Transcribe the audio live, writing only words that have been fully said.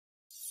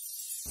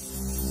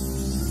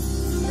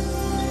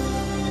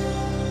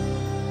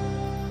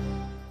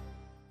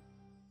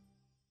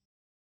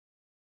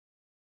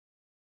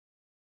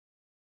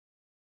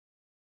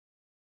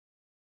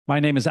My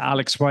name is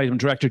Alex White. I'm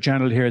Director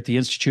General here at the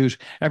Institute.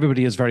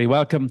 Everybody is very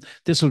welcome.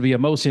 This will be a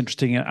most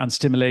interesting and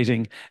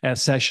stimulating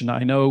session,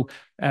 I know.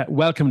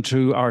 Welcome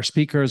to our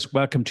speakers.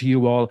 Welcome to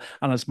you all.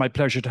 And it's my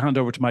pleasure to hand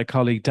over to my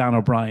colleague, Dan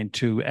O'Brien,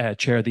 to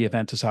chair the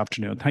event this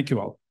afternoon. Thank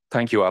you all.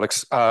 Thank you,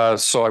 Alex.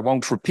 So I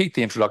won't repeat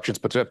the introductions,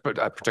 but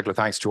particular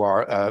thanks to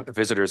our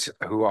visitors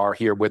who are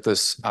here with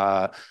us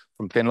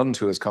from Finland,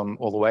 who has come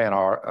all the way, and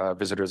our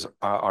visitors,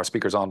 our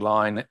speakers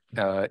online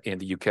in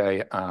the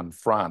UK and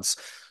France.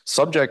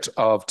 Subject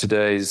of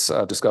today's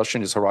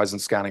discussion is horizon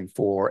scanning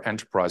for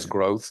enterprise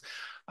growth.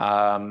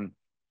 Over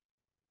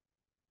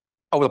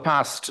the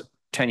past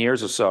 10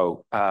 years or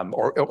so,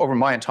 or over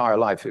my entire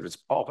life, it was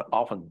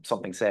often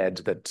something said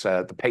that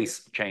the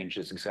pace change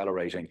is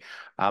accelerating.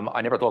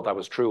 I never thought that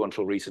was true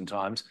until recent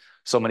times.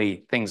 So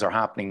many things are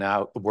happening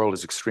now. The world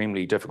is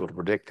extremely difficult to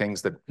predict,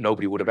 things that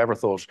nobody would have ever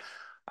thought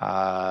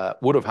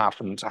would have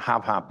happened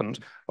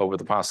over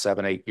the past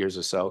 7-8 years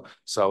or so.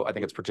 So I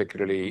think it's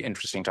particularly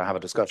interesting to have a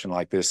discussion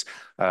like this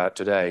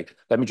today.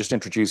 Let me just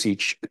introduce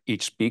each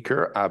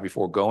speaker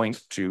before going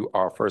to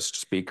our first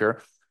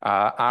speaker.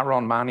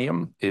 Aaron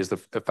Maniam is the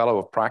Fellow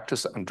of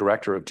Practice and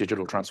Director of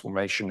Digital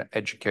Transformation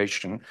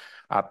Education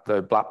at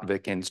the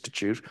Blatnvik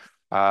Institute.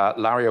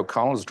 Larry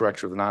O'Connell is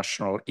Director of the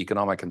National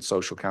Economic and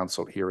Social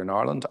Council here in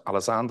Ireland.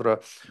 Alessandra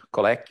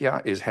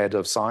Colecchia is Head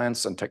of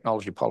Science and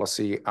Technology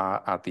Policy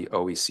at the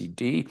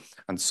OECD.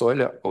 And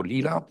Soila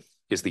Olila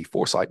is the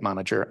Foresight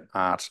Manager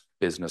at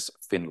Business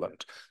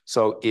Finland.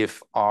 So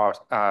if our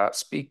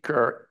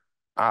speaker,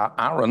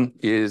 Aaron,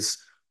 is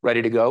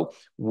ready to go,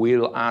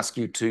 we'll ask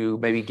you to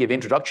maybe give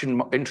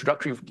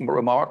introductory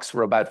remarks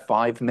for about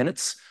 5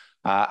 minutes.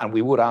 And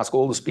we would ask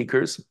all the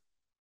speakers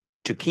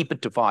to keep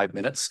it to 5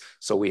 minutes,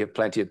 so we have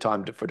plenty of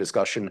time for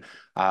discussion,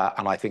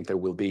 and I think there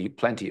will be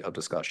plenty of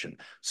discussion.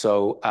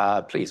 So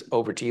please,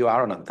 over to you,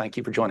 Aaron, and thank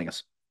you for joining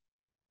us.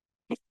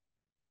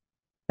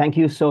 Thank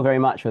you so very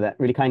much for that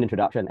really kind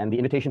introduction and the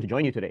invitation to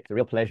join you today. It's a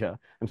real pleasure.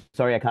 I'm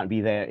sorry I can't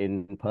be there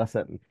in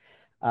person.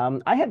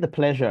 I had the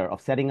pleasure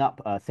of setting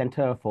up a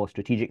Center for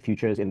Strategic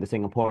Futures in the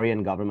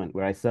Singaporean government,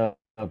 where I served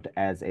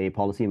as a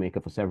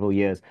policymaker for several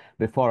years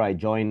before I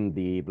joined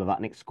the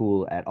Blavatnik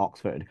School at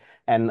Oxford.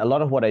 And a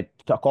lot of what I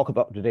talk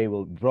about today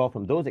will draw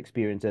from those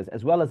experiences,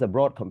 as well as a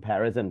broad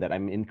comparison that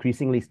I'm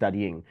increasingly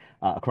studying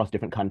across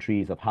different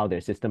countries of how their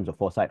systems of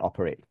foresight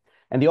operate.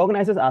 And the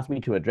organizers asked me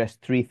to address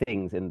 3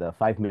 things in the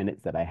 5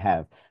 minutes that I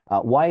have.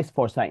 Why is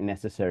foresight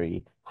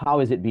necessary? How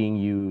is it being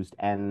used?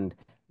 And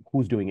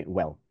who's doing it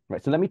well?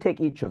 Right. So let me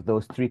take each of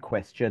those 3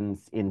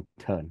 questions in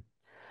turn.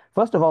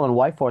 First of all, on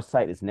why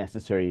foresight is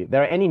necessary,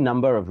 there are any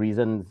number of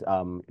reasons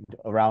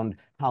around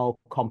how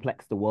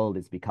complex the world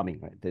is becoming.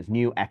 Right? There's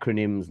new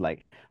acronyms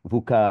like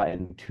VUCA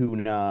and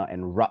Tuna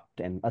and RUPT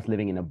and us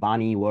living in a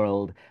Barney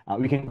world.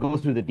 We can go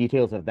through the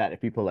details of that if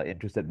people are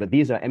interested, but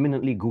these are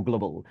eminently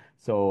Googleable,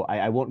 so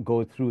I won't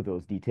go through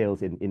those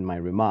details in my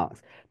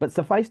remarks. But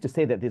suffice to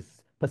say that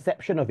this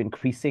perception of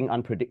increasing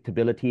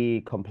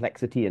unpredictability,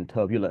 complexity, and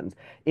turbulence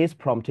is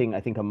prompting, I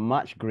think, a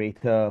much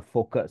greater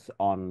focus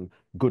on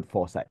good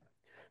foresight.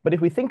 But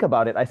if we think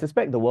about it, I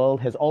suspect the world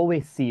has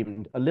always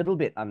seemed a little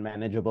bit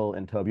unmanageable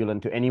and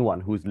turbulent to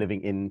anyone who's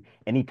living in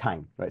any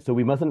time, right? So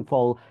we mustn't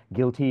fall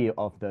guilty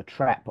of the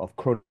trap of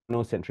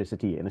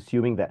chronocentricity and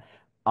assuming that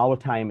our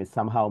time is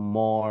somehow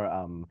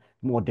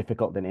more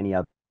difficult than any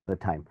other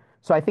time.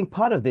 So I think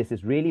part of this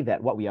is really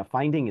that what we are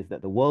finding is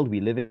that the world we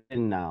live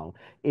in now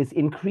is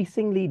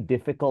increasingly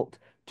difficult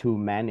to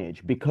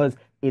manage because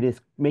it is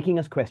making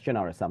us question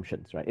our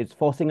assumptions, right? It's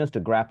forcing us to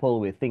grapple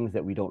with things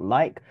that we don't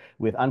like,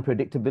 with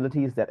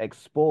unpredictabilities that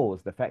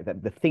expose the fact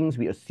that the things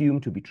we assume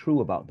to be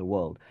true about the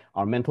world,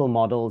 our mental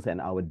models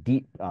and our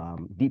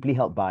deeply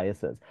held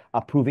biases,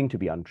 are proving to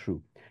be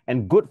untrue.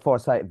 And good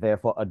foresight,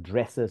 therefore,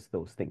 addresses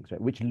those things,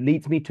 right? Which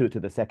leads me to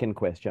the second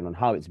question on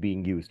how it's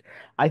being used.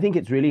 I think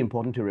it's really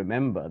important to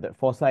remember that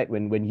foresight,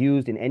 when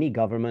used in any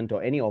government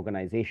or any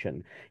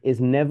organization,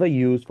 is never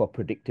used for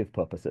predictive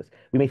purposes.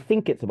 We may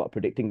think it's about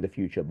predicting the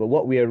future, but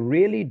what we are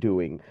really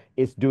doing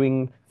is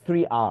doing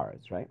 3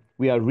 R's, right?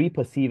 We are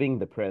reperceiving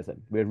the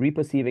present. We're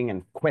reperceiving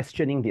and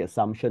questioning the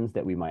assumptions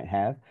that we might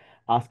have,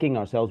 asking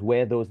ourselves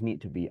where those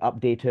need to be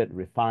updated,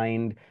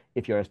 refined.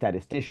 If you're a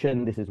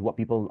statistician, this is what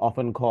people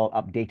often call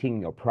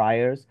updating your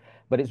priors.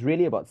 But it's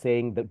really about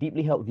saying the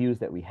deeply held views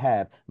that we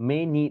have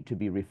may need to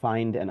be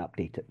refined and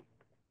updated.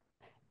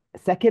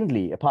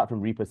 Secondly, apart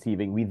from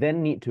reperceiving, we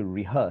then need to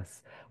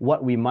rehearse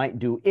what we might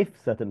do if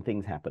certain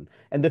things happen.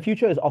 And the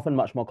future is often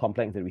much more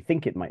complex than we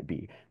think it might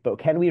be. But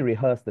can we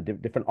rehearse the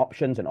different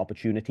options and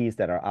opportunities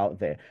that are out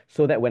there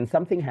so that when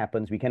something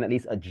happens, we can at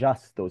least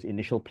adjust those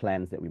initial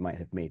plans that we might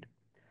have made?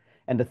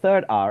 And the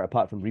third R,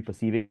 apart from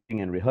reperceiving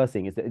and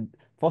rehearsing, is that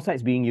foresight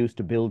is being used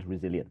to build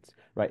resilience,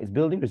 right? It's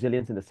building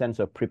resilience in the sense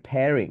of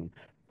preparing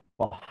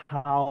for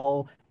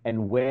how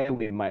and where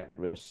we might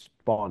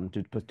respond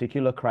to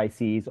particular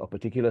crises or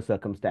particular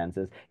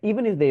circumstances,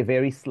 even if they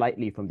vary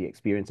slightly from the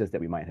experiences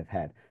that we might have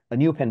had. A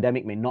new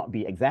pandemic may not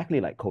be exactly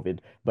like COVID,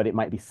 but it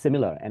might be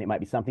similar, and it might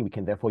be something we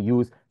can therefore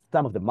use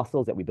some of the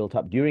muscles that we built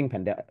up during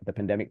the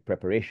pandemic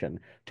preparation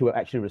to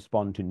actually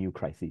respond to new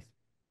crises.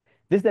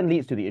 This then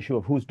leads to the issue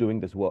of who's doing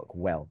this work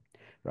well,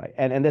 right?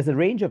 And there's a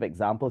range of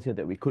examples here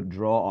that we could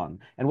draw on.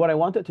 And what I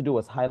wanted to do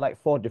was highlight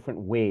 4 different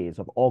ways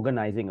of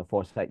organizing a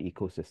foresight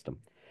ecosystem.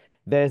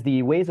 There's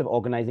the ways of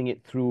organizing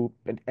it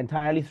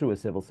entirely through a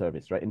civil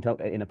service, right,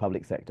 in a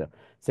public sector.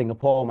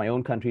 Singapore, my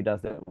own country, does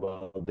that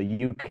well.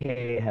 The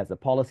UK has a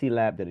policy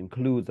lab that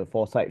includes a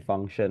foresight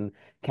function.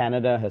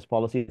 Canada has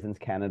Policy Citizens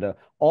Canada,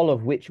 all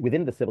of which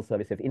within the civil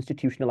service have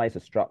institutionalized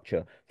a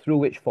structure through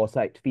which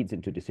foresight feeds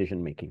into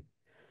decision making.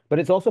 But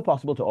it's also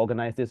possible to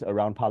organize this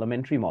around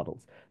parliamentary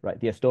models, right?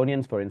 The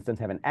Estonians, for instance,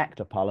 have an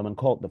act of parliament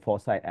called the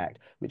Foresight Act,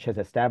 which has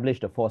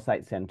established a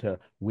foresight center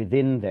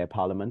within their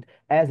parliament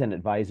as an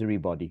advisory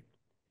body.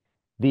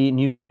 The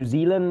New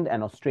Zealand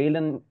and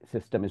Australian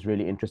system is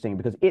really interesting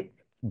because it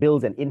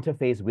builds an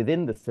interface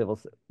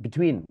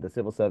between the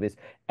civil service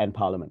and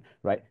parliament,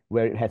 right?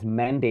 Where it has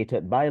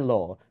mandated by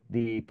law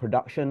the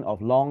production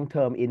of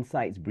long-term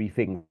insights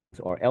briefings,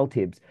 or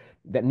LTIBs,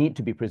 that need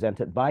to be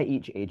presented by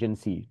each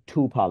agency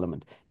to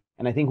parliament.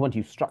 And I think once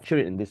you structure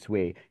it in this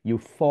way, you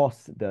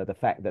force the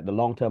fact that the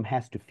long term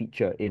has to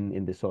feature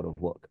in this sort of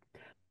work.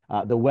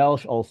 The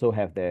Welsh also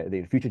have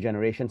the Future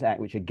Generations Act,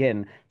 which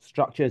again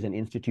structures and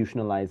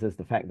institutionalizes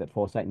the fact that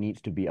foresight needs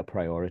to be a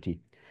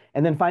priority.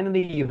 And then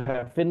finally, you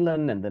have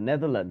Finland and the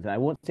Netherlands. And I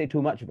won't say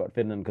too much about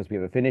Finland because we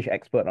have a Finnish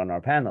expert on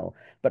our panel.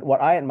 But what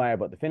I admire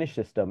about the Finnish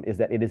system is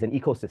that it is an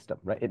ecosystem,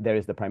 right? There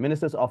is the Prime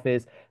Minister's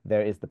office,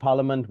 there is the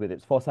Parliament with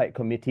its Foresight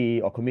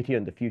Committee or Committee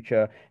on the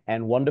Future,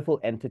 and wonderful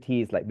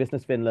entities like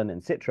Business Finland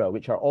and Citra,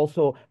 which are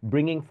also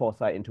bringing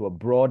foresight into a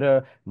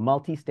broader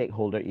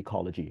multi-stakeholder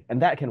ecology.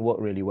 And that can work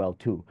really well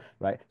too,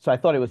 right? So I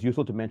thought it was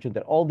useful to mention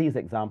that all these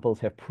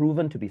examples have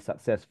proven to be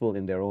successful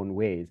in their own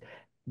ways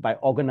by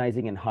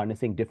organizing and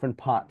harnessing different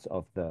parts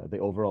of the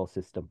overall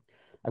system.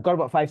 I've got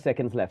about 5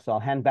 seconds left, so I'll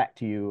hand back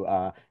to you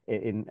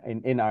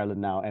in Ireland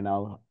now, and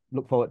I'll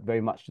look forward very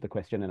much to the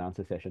question and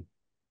answer session.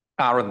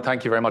 Aaron,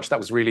 thank you very much. That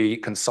was really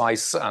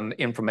concise and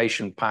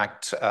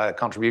information-packed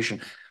contribution.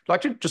 I'd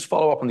like to just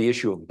follow up on the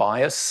issue of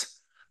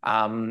bias.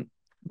 And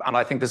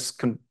I think this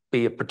can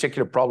be a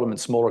particular problem in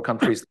smaller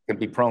countries that can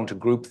be prone to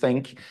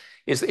groupthink.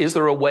 Is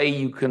there a way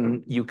you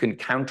can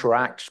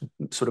counteract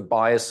sort of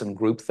bias and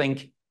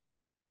groupthink?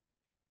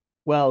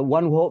 Well,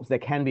 one hopes there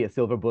can be a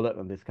silver bullet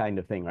on this kind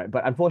of thing, right?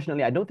 But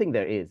unfortunately, I don't think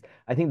there is.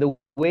 I think the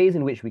ways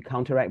in which we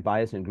counteract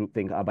bias and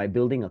groupthink are by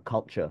building a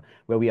culture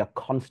where we are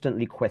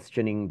constantly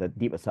questioning the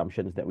deep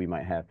assumptions that we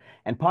might have.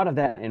 And part of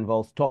that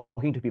involves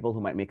talking to people who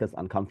might make us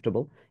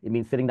uncomfortable. It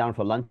means sitting down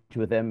for lunch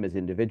with them as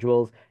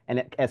individuals.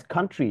 And as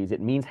countries,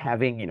 it means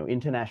having,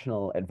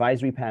 international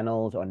advisory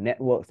panels or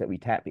networks that we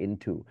tap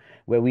into,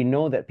 where we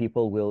know that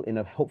people will, in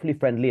a hopefully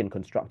friendly and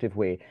constructive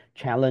way,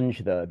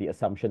 challenge the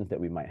assumptions that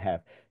we might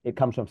have. It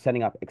comes from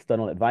setting up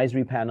external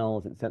advisory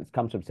panels. It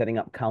comes from setting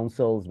up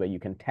councils where you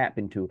can tap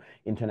into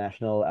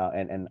international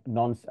and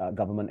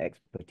non-government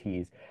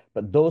expertise.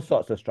 But those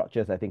sorts of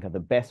structures, I think, are the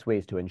best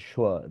ways to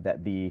ensure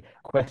that the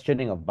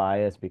questioning of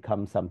bias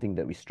becomes something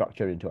that we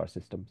structure into our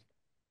systems.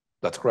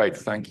 That's great.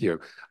 Thank you.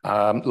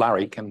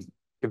 Larry, can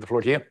give the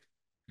floor to you. Thank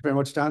you very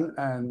much, Dan,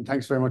 and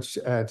thanks very much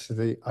to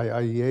the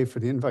IIEA for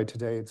the invite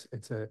today.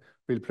 It's a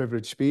real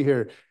privilege to be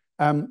here.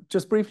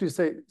 Just briefly to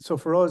say, so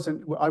for us,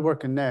 I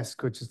work in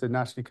NESC, which is the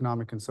National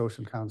Economic and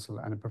Social Council,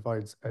 and it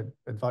provides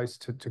advice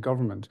to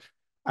government.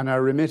 And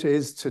our remit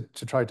is to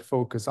try to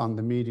focus on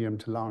the medium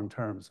to long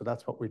term. So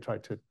that's what we try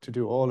to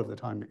do all of the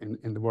time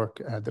in the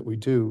work that we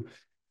do.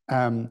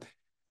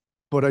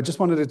 But I just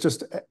wanted to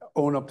just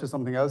own up to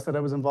something else that I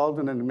was involved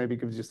in and maybe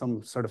gives you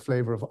some sort of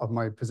flavor of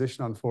my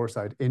position on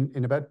foresight.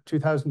 In about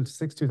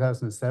 2006,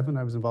 2007,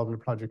 I was involved in a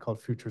project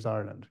called Futures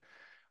Ireland.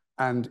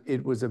 And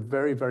it was a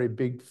very, very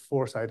big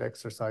foresight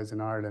exercise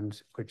in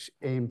Ireland, which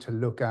aimed to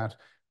look at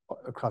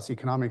across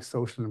economic,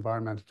 social,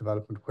 environmental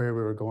development, where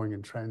we were going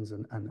in trends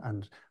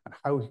and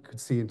how we could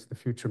see into the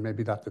future,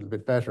 maybe that little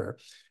bit better.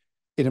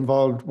 It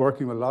involved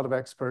working with a lot of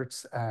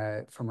experts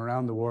from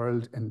around the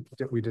world, and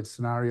we did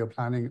scenario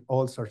planning,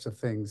 all sorts of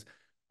things.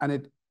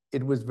 And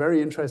it was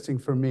very interesting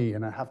for me,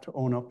 and I have to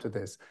own up to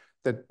this,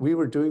 that we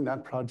were doing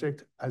that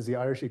project as the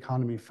Irish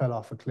economy fell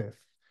off a cliff.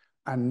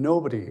 And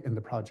nobody in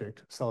the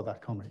project saw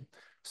that coming.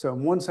 So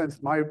in one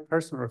sense, my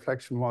personal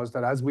reflection was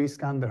that as we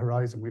scanned the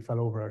horizon, we fell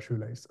over our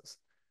shoelaces.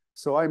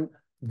 So I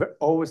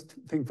always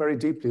think very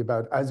deeply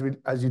about, as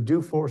you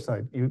do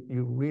foresight, you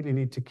really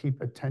need to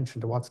keep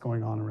attention to what's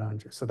going on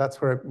around you. So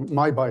that's where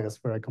my bias,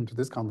 where I come to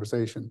this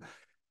conversation.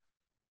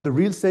 The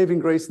real saving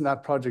grace in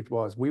that project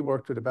was we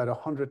worked with about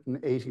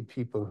 180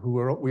 people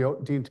who we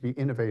deemed to be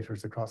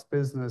innovators across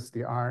business,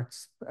 the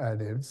arts,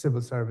 the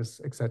civil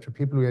service, et cetera,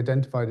 people we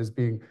identified as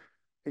being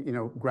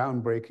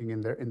groundbreaking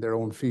in their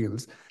own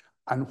fields.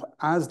 And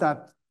as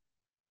that,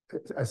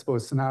 I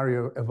suppose,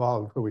 scenario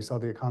evolved, where we saw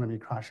the economy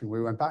crashing,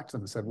 we went back to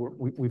them and said,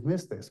 we've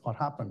missed this, what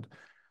happened?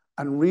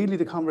 And really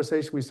the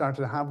conversation we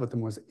started to have with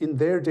them was, in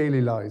their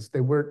daily lives,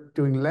 they were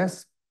doing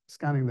less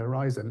scanning the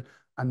horizon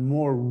and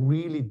more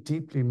really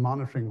deeply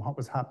monitoring what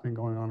was happening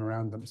going on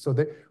around them. So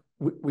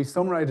we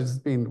summarize it as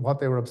being what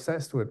they were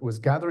obsessed with was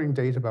gathering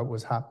data about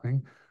what's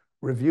happening,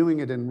 reviewing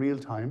it in real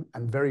time,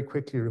 and very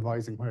quickly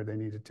revising where they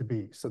needed to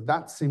be. So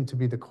that seemed to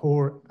be the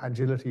core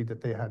agility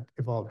that they had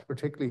evolved,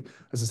 particularly,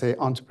 as I say,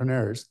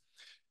 entrepreneurs.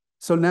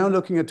 So now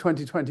looking at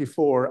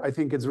 2024, I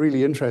think it's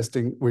really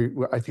interesting.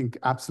 I think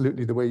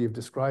absolutely the way you've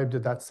described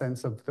it, that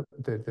sense of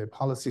the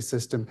policy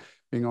system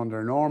being under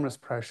enormous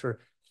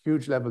pressure,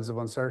 huge levels of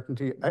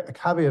uncertainty. A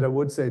caveat I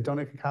would say,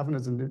 Donncha Cavan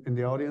is in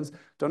the audience.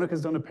 Donncha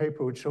has done a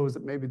paper which shows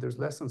that maybe there's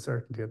less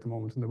uncertainty at the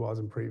moment than there was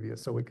in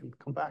previous. So we can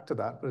come back to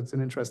that, but it's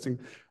an interesting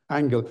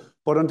angle.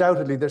 But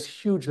undoubtedly, there's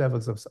huge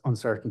levels of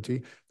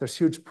uncertainty. There's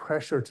huge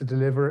pressure to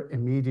deliver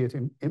immediate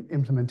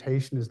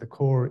implementation is the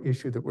core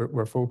issue that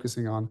we're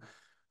focusing on.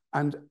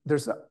 And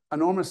there's an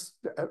enormous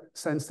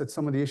sense that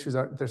some of the issues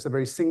there's a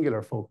very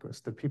singular focus,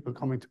 that people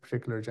coming to a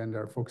particular agenda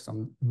are focused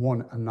on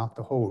one and not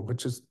the whole,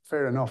 which is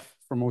fair enough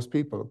for most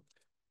people.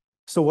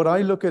 So what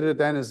I look at it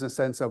then is a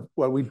sense of,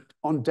 well, we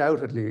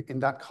undoubtedly, in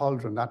that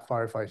cauldron, that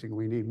firefighting,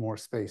 we need more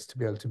space to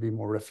be able to be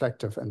more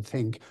reflective and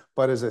think.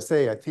 But as I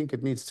say, I think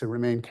it needs to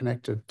remain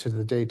connected to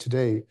the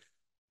day-to-day.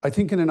 I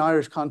think in an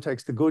Irish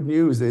context, the good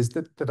news is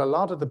that a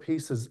lot of the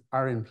pieces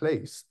are in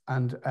place.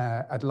 And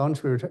at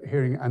lunch, we were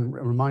hearing and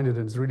reminded,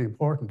 and it's really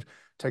important,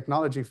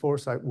 technology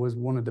foresight was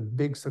one of the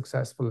big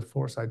successful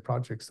foresight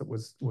projects that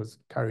was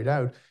carried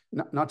out.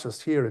 Not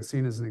just here, it's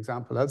seen as an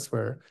example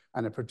elsewhere,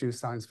 and it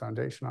produced Science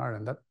Foundation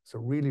Ireland. That's a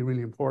really,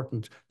 really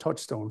important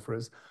touchstone for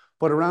us.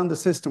 But around the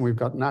system, we've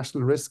got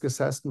national risk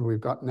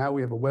assessment. Now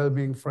we have a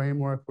wellbeing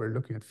framework. We're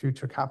looking at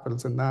future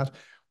capitals in that.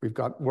 We've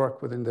got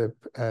work within the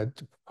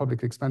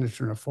public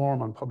expenditure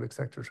reform on public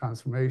sector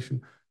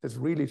transformation that's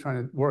really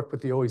trying to work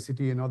with the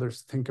OECD and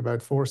others to think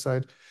about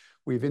foresight.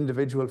 We've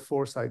individual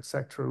foresight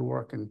sectoral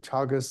work in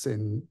Teagasc,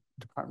 in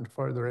Department of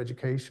Further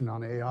Education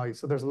on AI.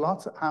 So there's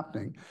lots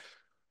happening.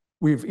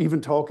 We've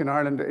even talked in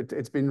Ireland,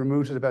 it's been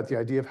mooted about the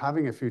idea of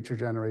having a future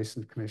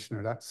generation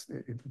commissioner. It's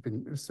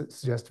been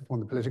suggested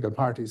from the political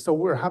parties. So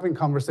we're having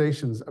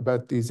conversations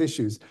about these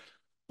issues.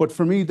 But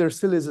for me, there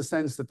still is a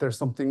sense that there's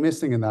something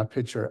missing in that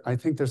picture. I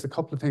think there's a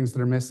couple of things that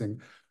are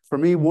missing. For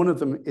me, one of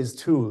them is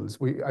tools.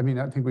 I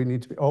think we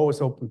need to be always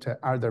open to,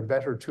 are there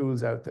better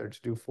tools out there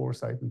to do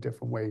foresight in a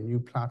different way, new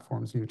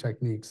platforms, new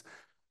techniques?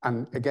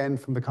 And again,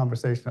 from the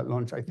conversation at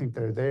lunch, I think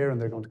they're there and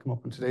they're going to come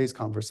up in today's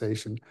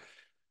conversation.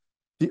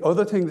 The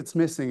other thing that's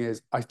missing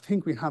is, I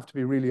think we have to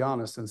be really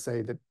honest and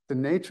say that the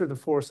nature of the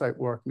foresight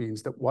work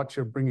means that what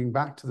you're bringing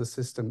back to the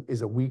system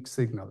is a weak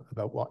signal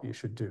about what you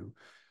should do.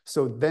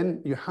 So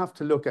then you have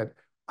to look at,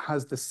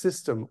 has the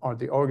system or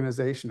the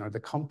organization or the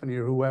company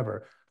or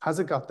whoever, has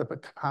it got the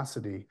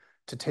capacity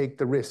to take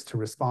the risk to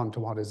respond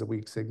to what is a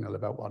weak signal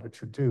about what it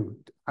should do?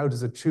 How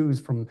does it choose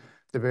from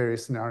the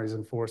various scenarios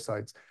and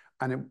foresights?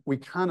 And we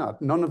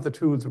cannot, none of the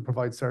tools will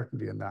provide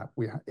certainty in that.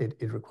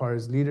 It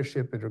requires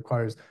leadership, it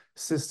requires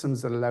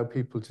systems that allow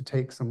people to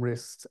take some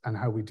risks and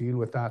how we deal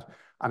with that.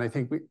 And I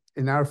think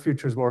in our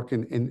futures work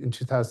in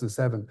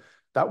 2007,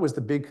 that was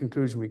the big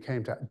conclusion we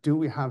came to. Do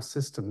we have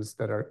systems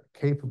that are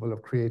capable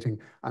of creating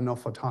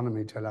enough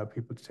autonomy to allow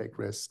people to take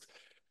risks?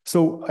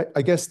 So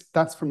I guess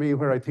that's for me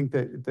where I think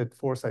that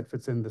foresight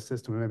fits in the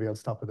system. And maybe I'll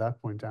stop at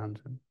that point, Dan.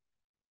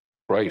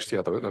 Right.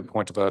 Yeah, the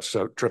point about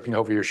tripping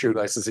over your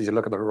shoelaces as you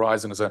look at the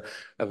horizon is a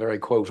very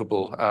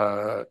quotable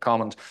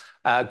comment.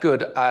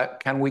 Good.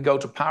 Can we go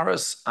to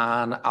Paris?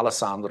 And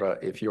Alessandra,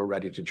 if you're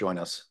ready to join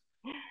us.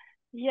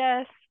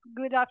 Yes.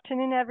 Good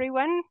afternoon,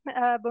 everyone.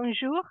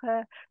 Bonjour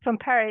from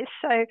Paris.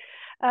 So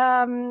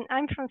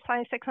I'm from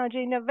Science,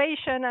 Technology,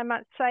 Innovation. I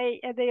must say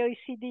at the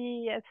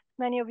OECD, as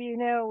many of you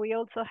know, we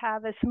also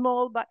have a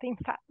small but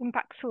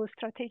impactful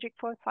strategic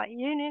foresight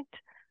unit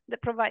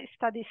that provides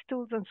studies,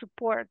 tools, and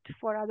support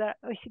for other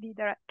OECD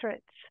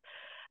directorates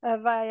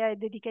via a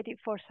dedicated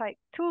foresight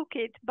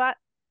toolkit. But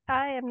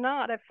I am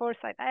not a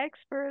foresight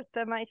expert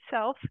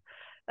myself.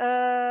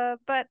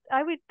 But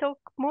I will talk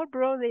more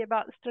broadly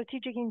about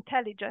strategic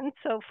intelligence.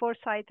 So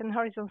foresight and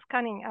horizon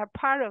scanning are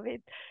part of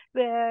it,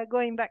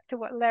 going back to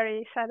what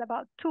Larry said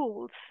about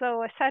tools.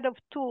 So a set of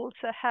tools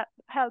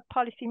help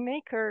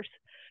policymakers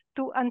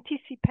to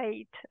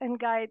anticipate and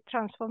guide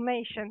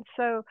transformation.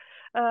 So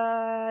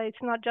it's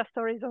not just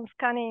horizon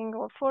scanning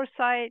or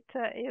foresight,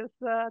 it's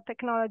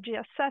technology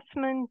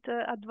assessment,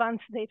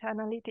 advanced data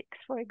analytics,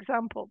 for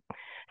example.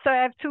 So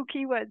I have two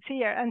keywords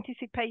here,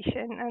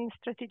 anticipation and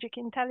strategic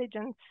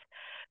intelligence.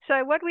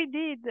 So what we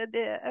did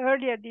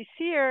earlier this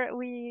year,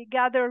 we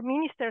gathered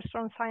ministers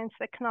from science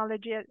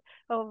technology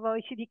of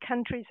OECD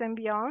countries and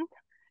beyond.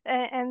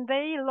 And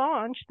they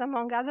launched,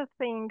 among other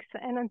things,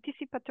 an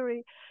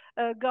anticipatory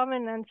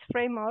governance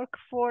framework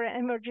for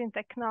emerging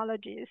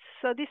technologies.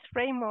 So this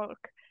framework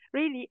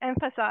really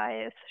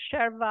emphasizes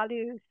shared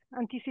values,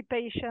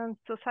 anticipation,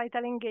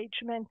 societal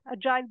engagement,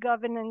 agile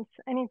governance,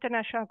 and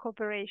international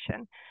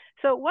cooperation.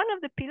 So one of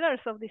the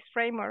pillars of this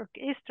framework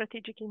is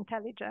strategic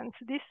intelligence.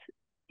 This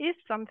is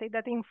something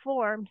that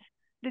informs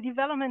the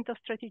development of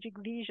strategic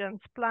visions,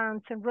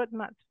 plans, and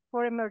roadmaps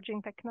for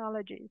emerging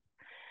technologies.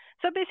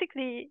 So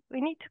basically, we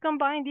need to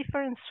combine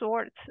different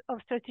sorts of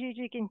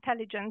strategic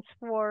intelligence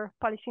for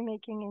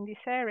policymaking in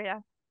this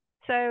area.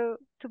 So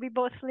to be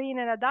both lean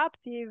and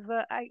adaptive,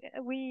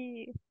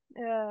 we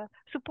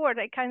support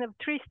a kind of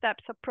 3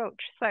 steps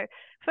approach. So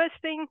first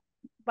thing,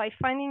 by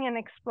finding and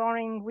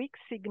exploring weak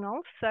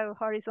signals, so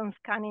horizon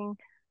scanning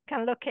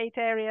can locate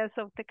areas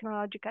of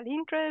technological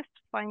interest,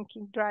 find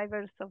key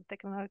drivers of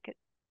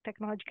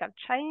technological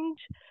change,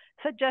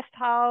 suggest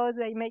how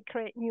they may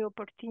create new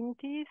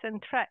opportunities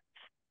and threats.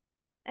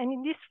 And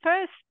in this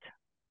first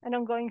and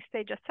ongoing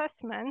stage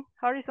assessment,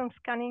 horizon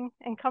scanning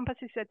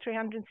encompasses a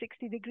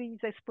 360 degrees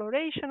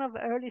exploration of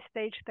early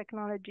stage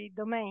technology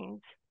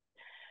domains.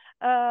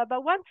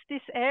 But once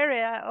this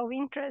area of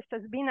interest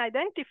has been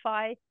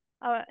identified,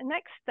 our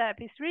next step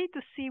is really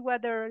to see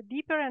whether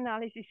deeper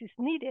analysis is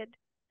needed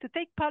to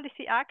take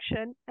policy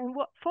action and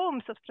what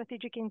forms of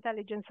strategic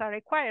intelligence are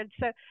required.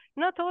 So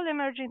not all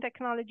emerging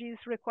technologies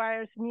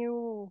requires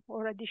new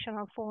or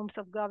additional forms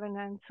of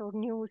governance or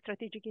new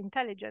strategic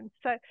intelligence.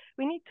 So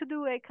we need to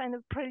do a kind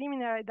of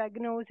preliminary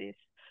diagnosis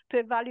to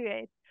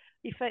evaluate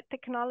if a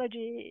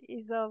technology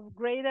is of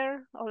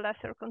greater or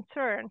lesser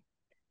concern.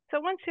 So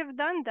once you've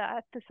done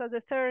that, so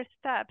the third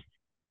steps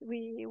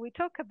we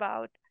talk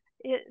about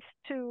is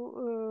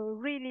to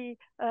really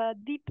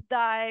deep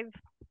dive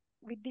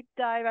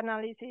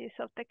analysis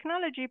of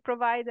technology,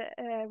 provide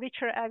a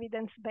richer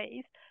evidence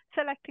base,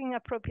 selecting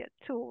appropriate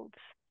tools.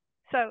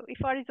 So if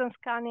horizon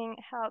scanning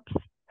helps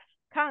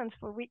scans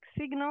for weak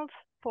signals,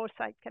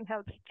 foresight can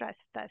help stress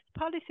test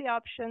policy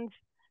options,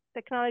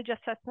 technology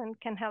assessment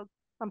can help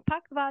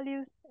unpack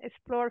values,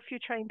 explore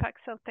future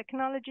impacts of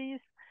technologies,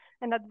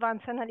 and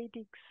advanced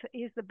analytics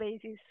is the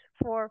basis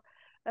for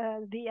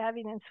the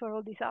evidence for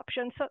all these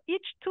options. So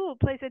each tool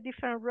plays a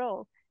different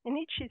role, and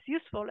each is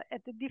useful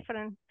at a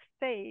different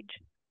stage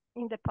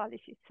in the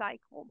policy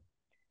cycle.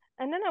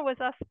 And then I was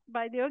asked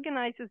by the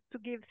organizers to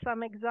give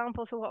some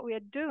examples of what we are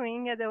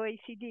doing at the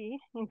OECD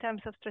in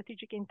terms of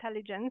strategic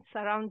intelligence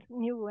around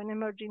new and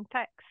emerging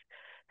techs.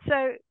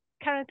 So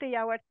currently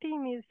our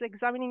team is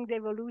examining the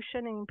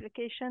evolution and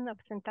implication of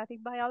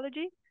synthetic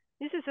biology.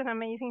 This is an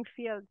amazing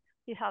field.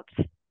 It helps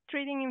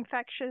treating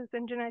infectious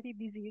and genetic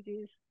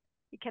diseases.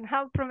 It can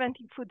help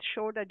preventing food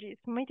shortages,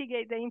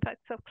 mitigate the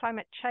impacts of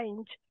climate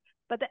change.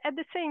 But at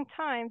the same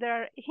time,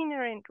 there are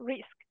inherent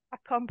risks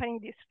accompanying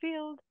this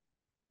field,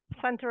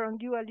 centered on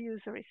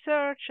dual-use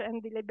research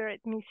and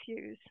deliberate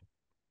misuse.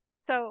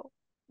 So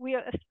we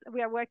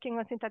are working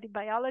on synthetic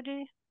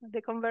biology,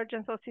 the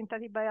convergence of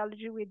synthetic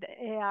biology with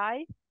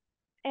AI,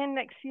 and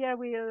next year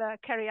we'll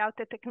carry out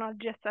a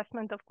technology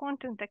assessment of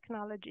quantum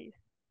technologies.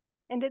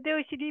 And at the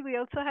OECD, we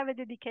also have a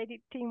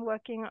dedicated team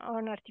working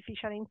on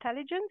artificial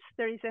intelligence.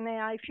 There is an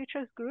AI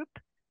futures group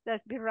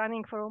that's been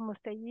running for almost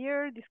a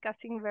year,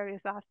 discussing various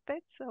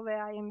aspects of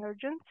AI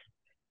emergence.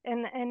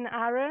 And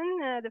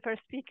Aaron, the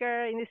first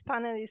speaker in this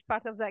panel, is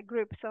part of that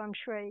group, so I'm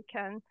sure he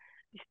can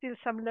distill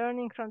some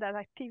learning from that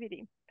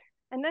activity.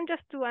 And then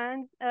just to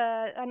end,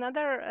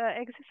 another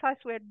exercise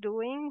we're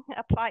doing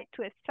applied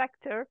to a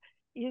sector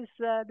is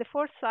the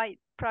Foresight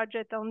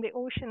project on the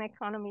ocean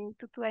economy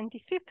to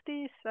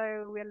 2050.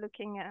 So we're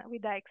looking at,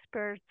 with the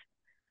experts,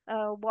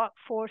 what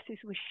forces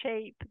will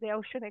shape the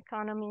ocean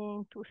economy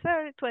into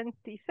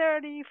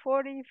 2030,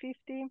 40,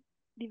 50,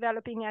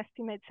 developing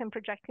estimates and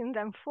projecting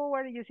them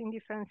forward using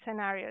different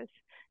scenarios.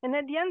 And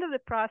at the end of the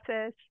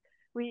process,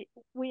 we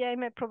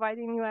aim at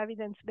providing new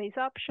evidence-based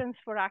options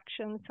for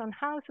actions on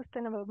how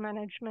sustainable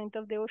management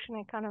of the ocean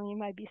economy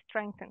might be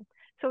strengthened.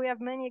 So we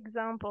have many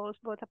examples,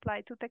 both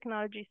applied to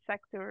technology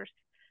sectors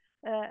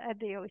at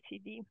the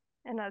OECD.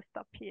 And I'll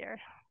stop here.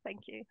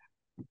 Thank you.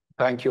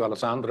 Thank you,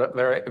 Alessandra.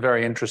 Very,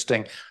 very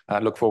interesting. I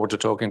look forward to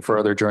talking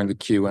further during the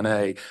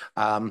Q&A.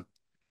 And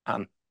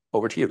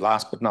over to you,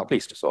 last but not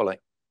least, Solveig.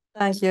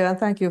 Thank you, and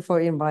thank you for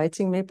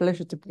inviting me.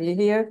 Pleasure to be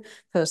here.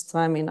 First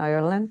time in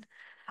Ireland.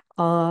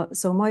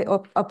 So my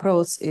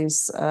approach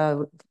is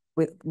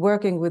with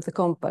working with the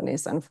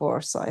companies and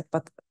foresight.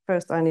 But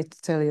first, I need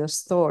to tell you a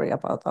story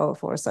about our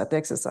foresight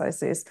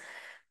exercises,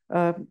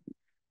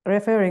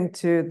 referring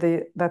to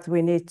that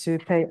we need to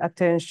pay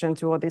attention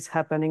to what is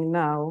happening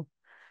now.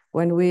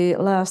 When we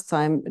last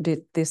time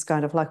did this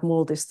kind of like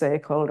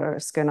multi-stakeholder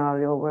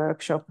scenario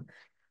workshop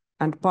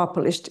and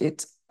published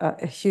it,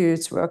 a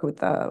huge work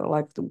with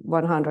like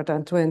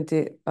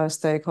 120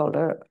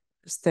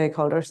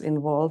 stakeholders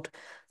involved.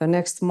 The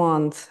next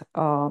month,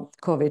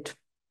 COVID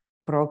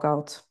broke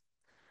out.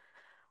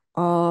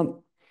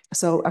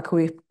 So a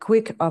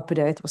quick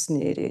update was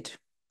needed.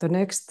 The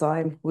next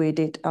time we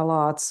did a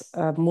large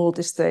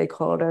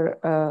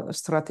multi-stakeholder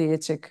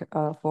strategic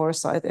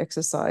foresight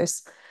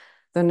exercise.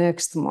 The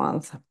next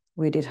month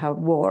we did have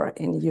war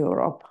in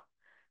Europe.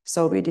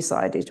 So we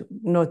decided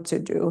not to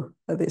do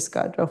this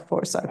kind of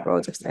foresight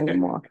projects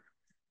anymore.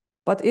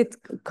 But it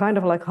kind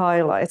of like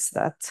highlights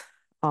that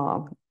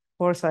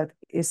foresight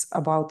is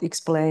about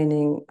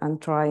explaining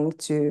and trying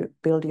to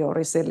build your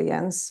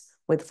resilience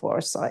with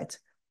foresight.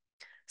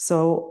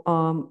 So,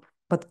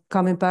 but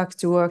coming back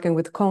to working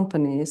with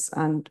companies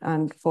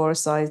and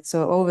foresight,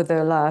 so over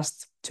the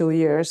last 2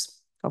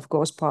 years, of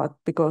course,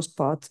 because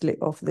partly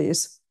of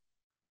these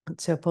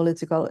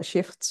geopolitical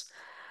shifts,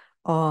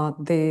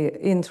 the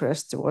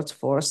interest towards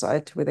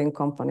foresight within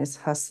companies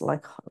has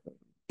like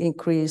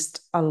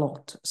increased a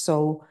lot.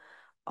 So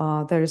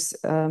there's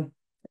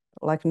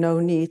like no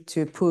need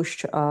to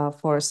push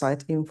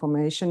foresight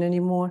information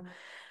anymore.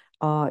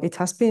 It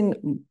has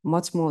been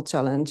much more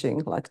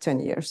challenging like 10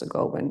 years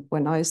ago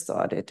when I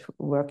started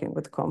working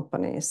with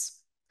companies.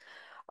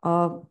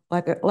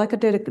 Like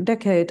a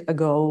decade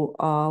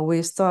ago,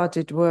 we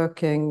started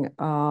working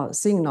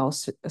signal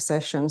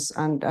sessions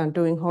and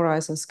doing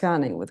horizon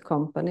scanning with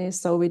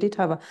companies. So we did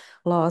have a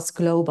large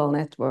global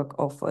network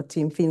of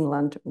Team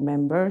Finland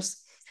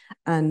members,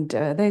 and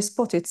they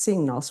spotted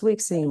signals,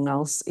 weak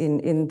signals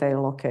in their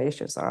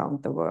locations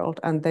around the world,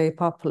 and they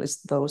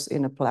published those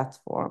in a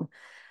platform.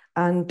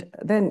 And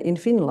then in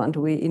Finland,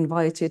 we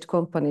invited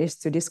companies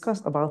to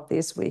discuss about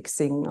these weak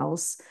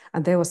signals.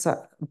 And there was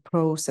a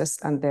process,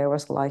 and there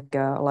was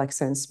like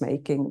sense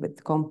making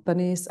with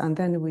companies. And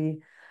then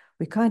we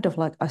kind of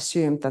like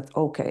assumed that,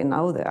 okay,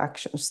 now the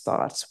action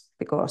starts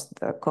because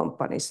the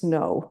companies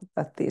know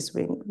that these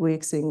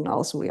weak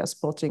signals we are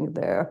spotting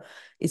there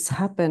is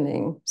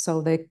happening.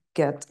 So they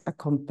get a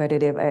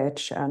competitive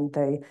edge, and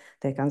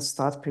they can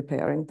start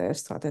preparing their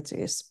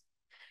strategies.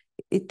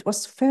 It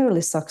was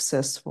fairly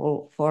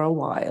successful for a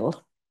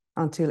while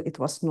until it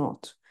was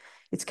not.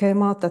 It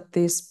came out that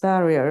these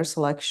barriers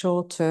like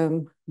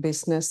short-term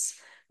business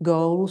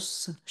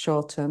goals,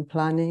 short-term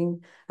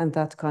planning, and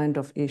that kind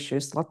of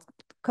issues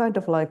kind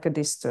of like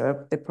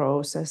disturbed the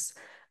process.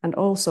 And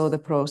also the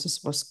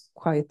process was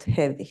quite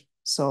heavy.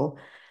 So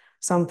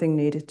something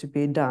needed to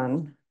be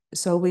done.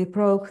 So we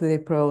broke the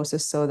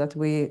process so that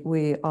we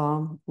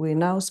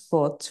now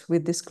spot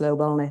with this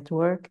global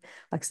network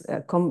like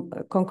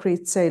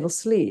concrete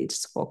sales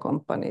leads for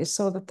companies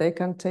so that they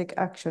can take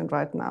action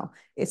right now.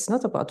 It's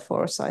not about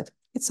foresight.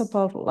 It's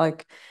about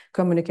like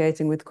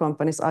communicating with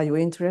companies. Are you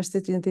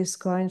interested in this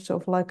kind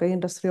of like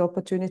industry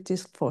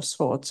opportunities for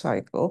short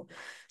cycle?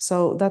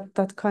 So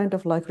that kind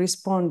of like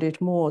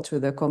responded more to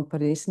the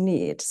company's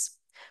needs.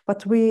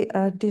 But we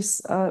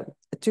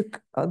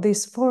took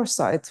this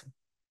foresight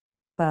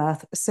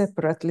path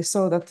separately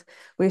so that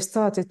we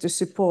started to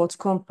support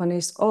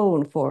companies'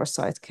 own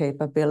foresight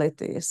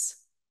capabilities.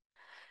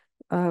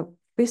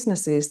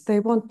 Businesses, they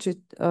want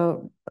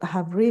to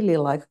have really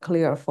like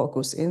clear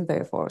focus in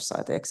their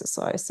foresight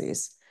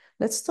exercises.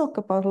 Let's talk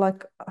about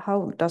like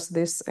how does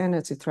this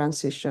energy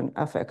transition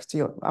affect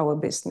our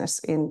business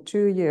in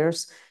 2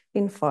 years,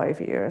 in 5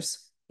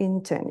 years,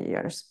 in 10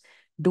 years?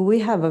 Do we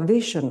have a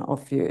vision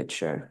of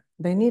future?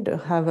 They need to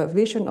have a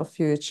vision of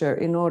future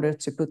in order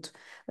to put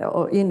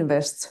or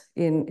invest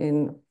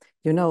in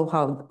you know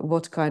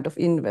what kind of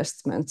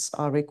investments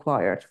are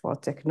required for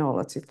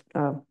technology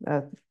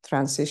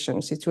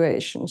transition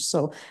situations.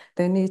 So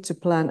they need to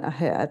plan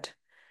ahead.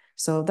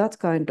 So that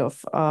kind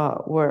of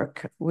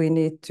work we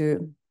need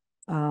to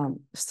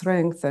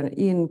strengthen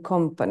in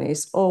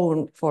companies'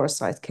 own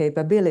foresight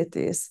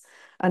capabilities.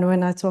 And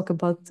when I talk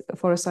about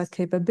foresight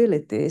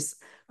capabilities,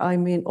 I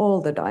mean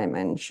all the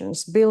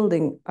dimensions,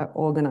 building an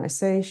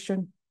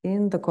organization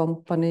in the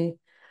company,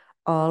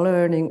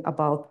 learning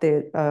about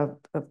the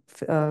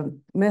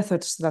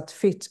methods that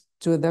fit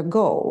to the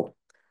goal,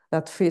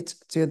 that fit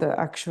to the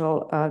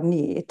actual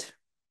need.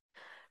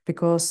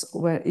 Because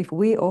if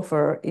we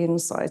offer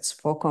insights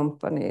for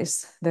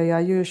companies, they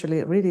are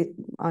usually really,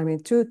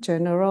 too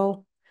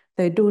general.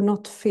 They do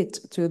not fit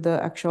to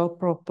the actual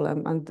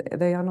problem, and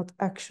they are not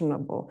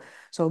actionable.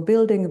 So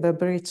building the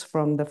bridge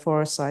from the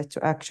foresight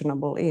to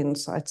actionable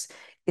insights,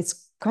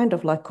 it's kind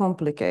of like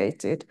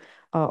complicated.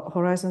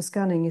 Horizon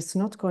scanning is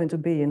not going to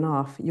be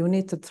enough. You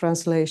need the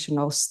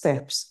translational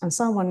steps, and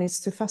someone needs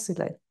to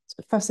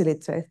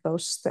facilitate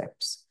those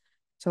steps.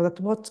 So that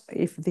what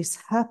if this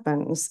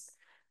happens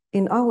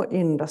in our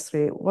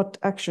industry, what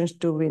actions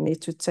do we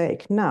need to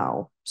take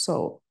now?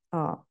 So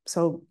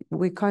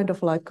we kind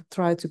of like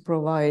try to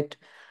provide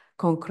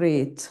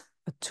concrete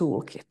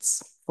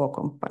toolkits for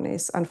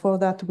companies. And for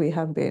that, we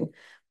have been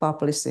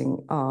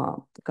publishing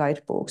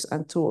guidebooks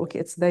and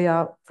toolkits. They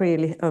are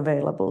freely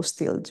available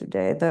still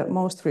today. The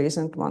most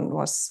recent one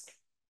was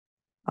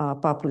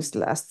published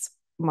last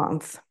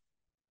month.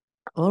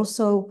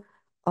 Also,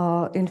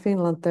 in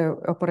Finland,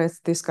 there operates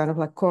this kind of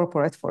like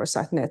corporate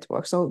foresight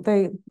network. So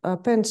they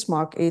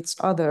benchmark each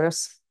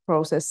other's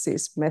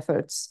processes,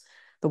 methods,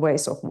 the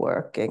ways of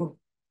working.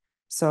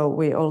 So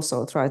we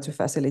also try to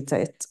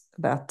facilitate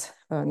that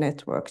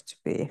network to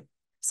be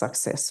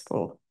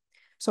successful.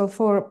 So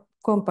for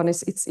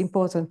companies, it's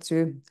important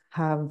to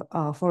have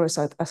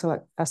foresight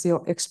as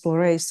your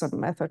exploration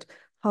method.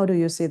 How do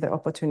you see the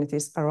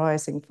opportunities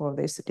arising for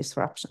these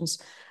disruptions?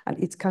 And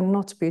it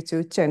cannot be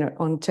too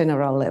on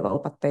general level,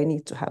 but they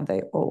need to have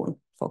their own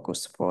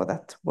focus for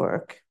that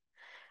work.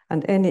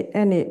 And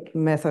any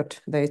method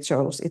they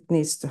chose, it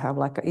needs to have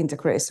like an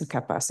integration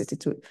capacity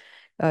to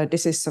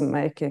decision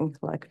making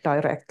like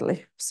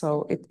directly.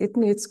 So it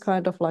needs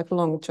kind of like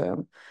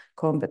long-term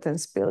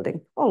competence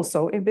building.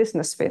 Also in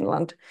Business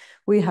Finland,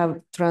 we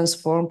have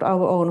transformed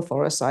our own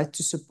foresight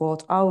to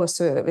support our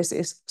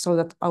services so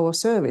that our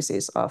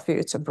services are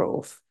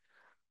future-proof,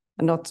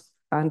 and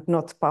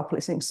not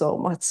publishing so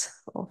much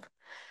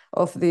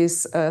of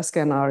these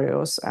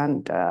scenarios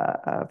and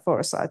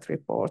foresight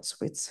reports,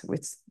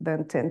 which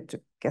then tend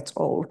to get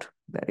old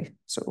very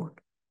soon.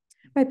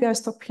 Maybe I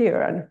stop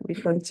here and we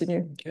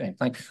continue. Okay,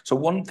 thanks. So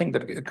one thing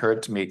that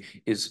occurred to me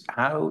is,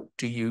 how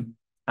do you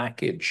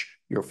package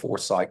your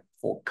foresight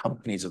for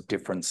companies of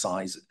different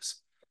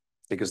sizes?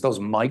 Because those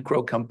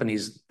micro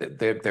companies,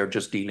 they're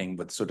just dealing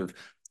with sort of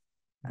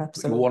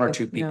Absolutely. one or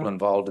two people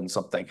involved in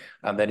something.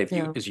 And then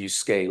as you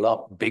scale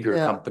up, bigger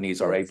companies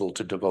are able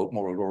to devote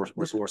more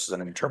resources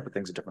and interpret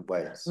things in different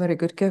ways. Very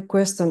good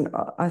question.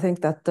 I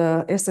think that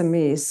the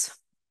SMEs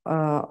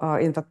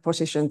are in that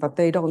position, but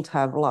they don't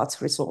have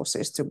large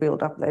resources to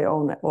build up their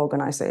own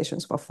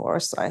organizations for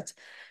foresight.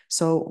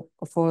 So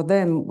for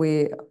them,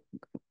 we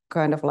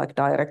kind of like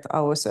direct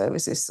our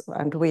services,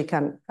 and we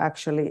can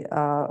actually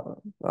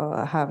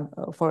have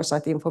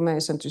foresight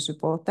information to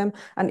support them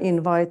and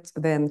invite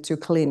them to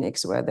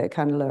clinics where they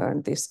can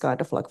learn this kind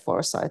of like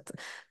foresight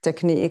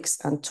techniques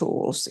and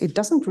tools. It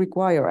doesn't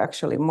require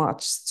actually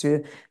much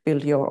to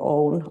build your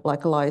own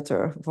like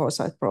lighter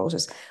foresight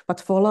process.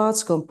 But for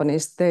large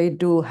companies, they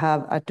do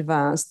have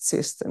advanced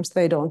systems.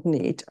 They don't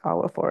need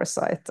our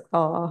foresight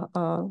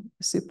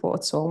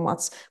support so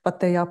much,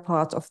 but they are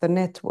part of the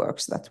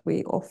networks that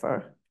we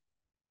offer.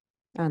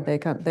 And they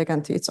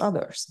can teach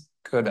others.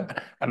 Good.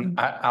 And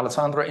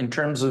Alessandra, in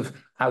terms of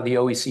how the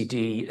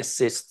OECD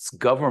assists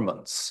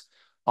governments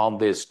on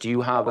this, do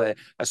you have a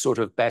sort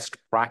of best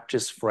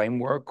practice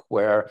framework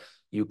where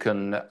you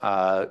can,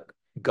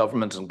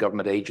 government and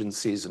government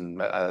agencies and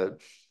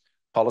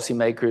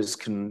policymakers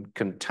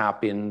can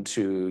tap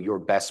into your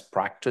best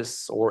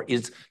practice, or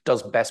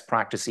does best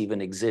practice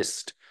even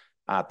exist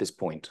at this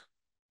point?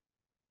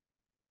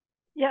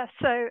 Yes,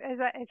 so as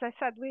I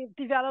said, we've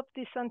developed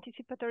this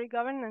anticipatory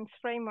governance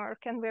framework,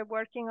 and we're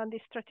working on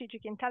this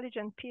strategic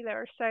intelligence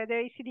pillar. So the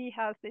OECD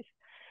has this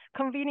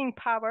convening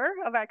power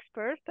of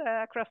experts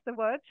across the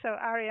world. So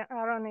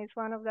Aaron is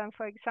one of them,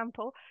 for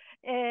example.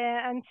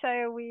 And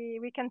so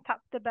we can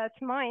tap the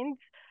best minds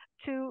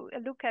to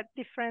look at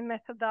different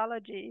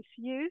methodologies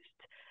used.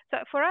 So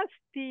for us,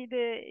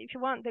 if you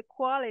want, the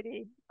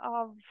quality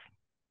of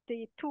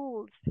the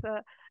tools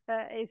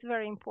is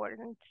very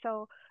important.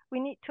 So we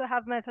need to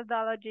have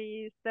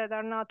methodologies that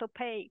are not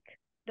opaque,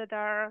 that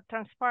are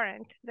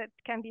transparent, that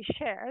can be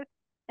shared.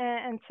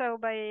 And so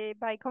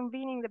by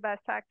convening the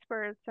best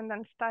experts and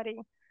then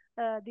studying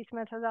these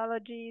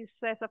methodologies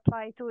as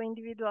applied to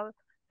individual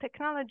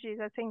technologies,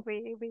 I think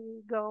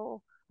we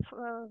go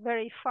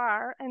very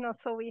far. And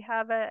also we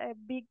have a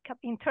big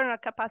internal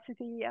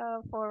capacity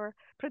for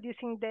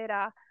producing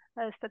data,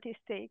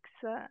 statistics,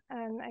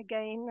 and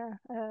again,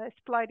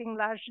 exploiting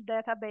large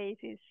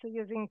databases, so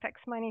using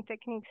text mining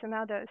techniques and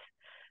others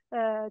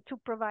to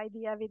provide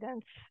the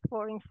evidence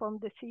for informed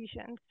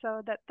decisions.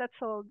 So that's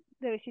all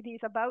the OECD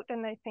is about,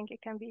 and I think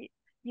it can be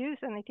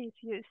used, and it is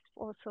used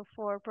also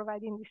for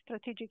providing the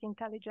strategic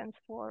intelligence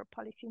for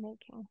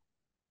policymaking.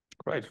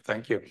 Great,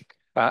 thank you.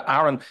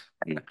 Aaron,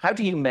 how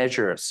do you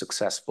measure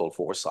successful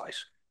foresight?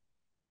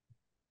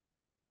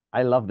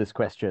 I love this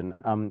question.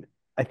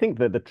 I think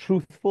that the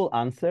truthful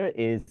answer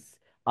is,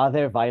 are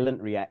there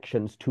violent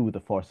reactions to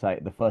the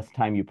foresight the first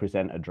time you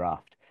present a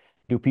draft?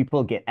 Do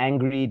people get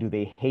angry? Do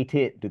they hate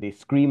it? Do they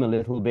scream a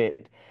little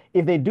bit?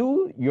 If they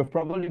do, you've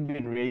probably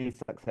been really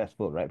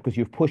successful, right? Because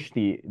you've pushed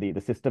the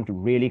system to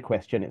really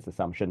question its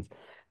assumptions.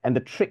 And the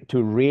trick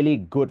to really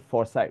good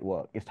foresight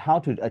work is how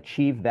to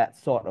achieve that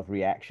sort of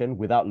reaction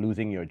without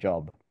losing your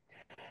job.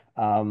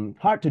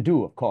 Hard to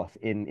do, of course,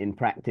 in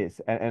practice,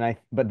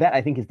 but that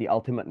I think is the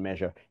ultimate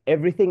measure.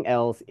 Everything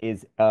else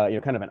is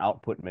kind of an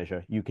output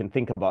measure. You can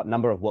think about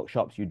number of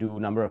workshops you do,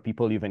 number of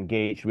people you've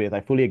engaged with.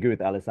 I fully agree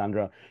with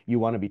Alessandra. You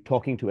want to be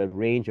talking to a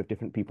range of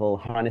different people,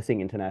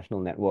 harnessing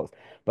international networks.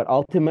 But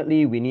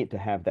ultimately, we need to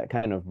have that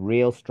kind of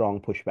real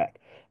strong pushback.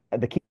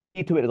 The key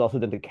to it is also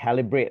then to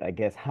calibrate, I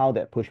guess, how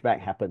that pushback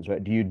happens,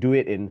 right? Do you do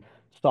it in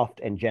soft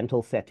and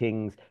gentle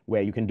settings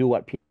where you can do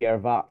what Pierre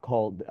Watt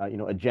called,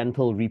 a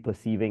gentle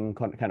reperceiving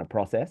kind of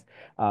process.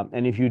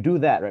 And if you do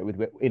that, right,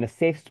 in a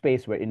safe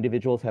space where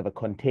individuals have a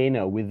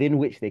container within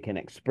which they can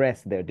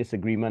express their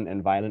disagreement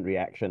and violent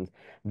reactions,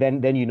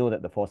 then you know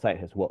that the foresight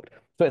has worked.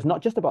 So it's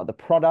not just about the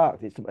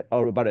product,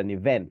 or about an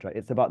event, right?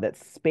 It's about that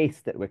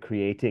space that we're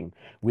creating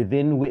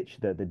within which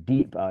the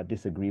deep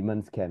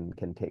disagreements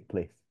can take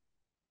place.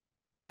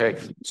 Okay,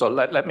 so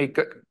let me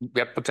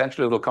get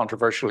potentially a little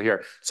controversial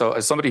here. So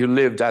as somebody who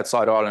lived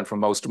outside Ireland for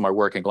most of my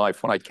working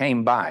life, when I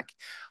came back,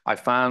 I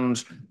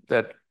found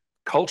that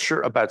culture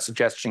about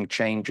suggesting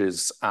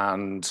changes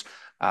and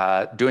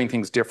doing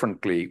things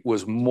differently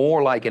was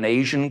more like an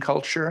Asian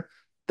culture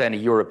than a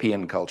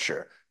European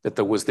culture. that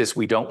there was this,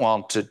 we don't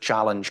want to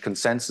challenge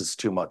consensus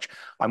too much.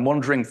 I'm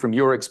wondering from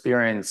your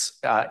experience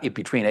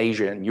between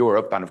Asia and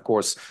Europe, and of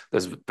course,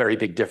 there's very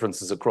big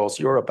differences across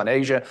Europe and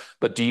Asia,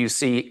 but do you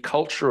see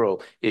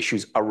cultural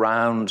issues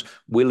around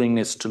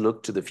willingness to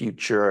look to the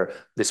future,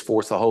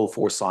 the whole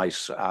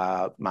foresight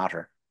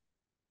matter?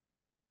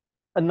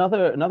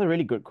 Another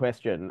really good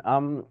question.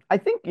 I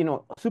think,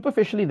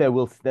 superficially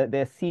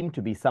there seem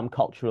to be some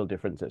cultural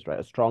differences, right?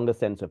 A stronger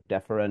sense of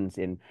deference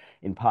in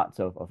parts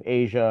of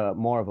Asia,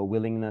 more of a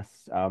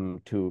willingness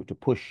to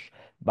push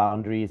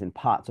boundaries in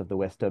parts of the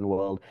Western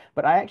world.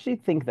 But I actually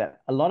think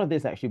that a lot of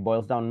this actually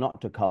boils down not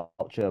to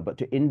culture, but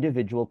to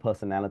individual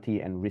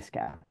personality and risk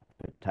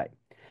appetite.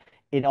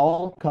 In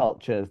all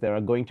cultures, there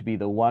are going to be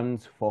the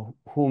ones for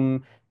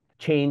whom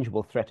change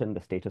will threaten the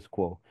status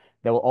quo.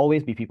 There will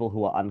always be people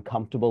who are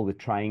uncomfortable with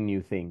trying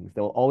new things.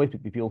 There will always be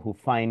people who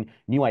find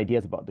new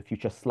ideas about the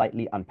future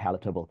slightly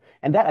unpalatable.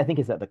 And that, I think,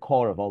 is at the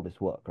core of all this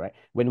work, right?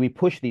 When we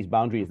push these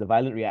boundaries, the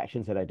violent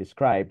reactions that I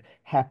described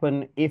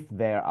happen if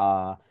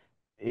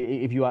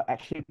you are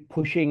actually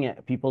pushing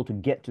people to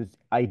get to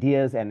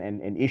ideas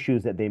and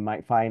issues that they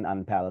might find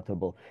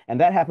unpalatable. And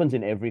that happens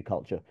in every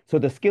culture. So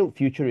the skilled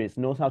futurist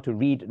knows how to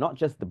read not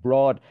just the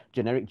broad,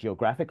 generic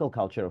geographical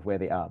culture of where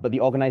they are, but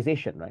the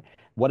organization, right?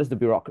 What is the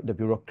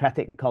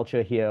bureaucratic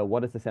culture here?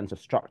 What is the sense of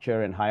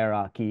structure and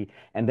hierarchy?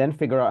 And then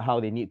figure out how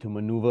they need to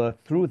maneuver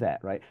through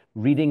that, right?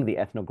 Reading the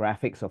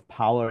ethnographics of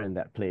power in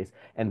that place,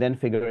 and then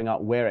figuring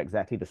out where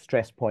exactly the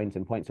stress points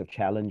and points of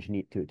challenge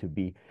need to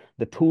be.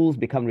 The tools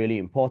become really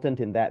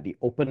important in that. The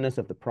openness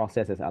of the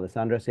process, as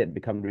Alessandra said,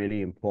 become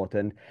really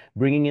important.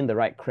 Bringing in the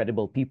right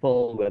credible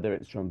people, whether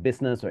it's from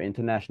business or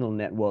international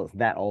networks,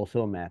 that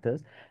also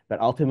matters. But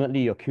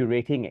ultimately, you're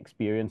curating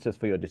experiences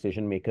for your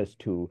decision makers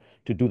to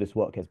do this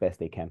work as best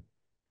they can.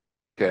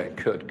 Okay,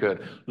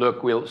 good.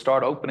 Look, we'll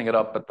start opening it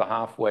up at the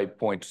halfway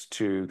point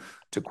to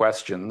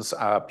questions.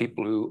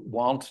 People who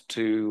want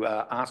to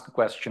ask a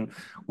question,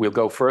 we'll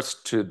go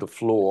first to the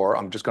floor.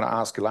 I'm just going to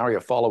ask Larry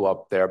a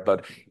follow-up there,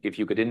 but if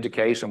you could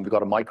indicate, and we've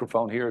got a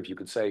microphone here, if you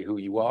could say who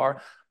you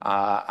are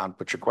and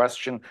put your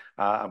question,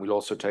 and we'll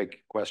also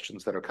take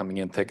questions that are coming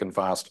in thick and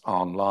fast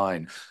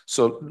online.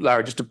 So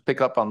Larry, just to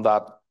pick up on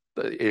that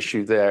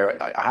issue there,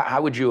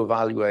 how would you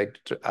evaluate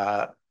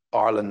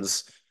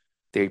Ireland's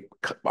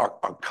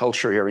our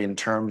culture here in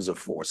terms of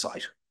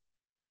foresight?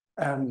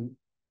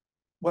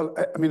 Well,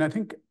 I mean, I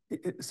think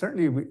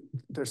certainly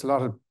there's a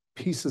lot of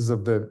pieces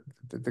of the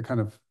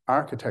kind of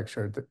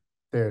architecture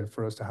there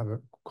for us to have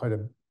quite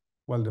a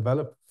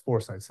well-developed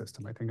foresight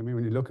system. I think, I mean,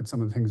 when you look at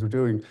some of the things we're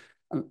doing,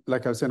 and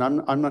like I was saying,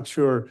 I'm not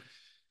sure.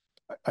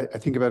 I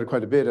think about it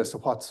quite a bit as to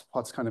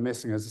what's kind of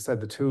missing. As I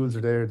said, the tools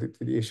are there,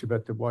 the issue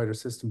about the wider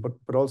system,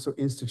 but also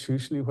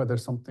institutionally, whether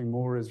something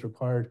more is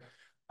required.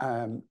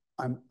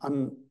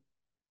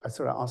 I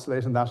sort of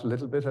oscillate on that a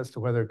little bit as to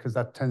whether, because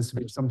that tends to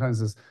be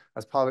sometimes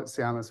as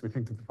policy analysts, we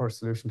think that the first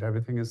solution to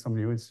everything is some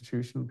new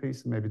institutional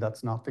piece, and maybe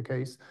that's not the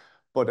case.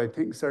 But I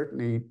think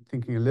certainly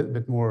thinking a little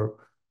bit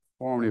more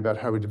formally about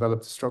how we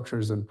develop the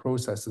structures and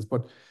processes.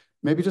 But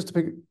maybe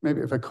maybe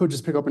if I could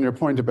just pick up on your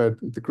point about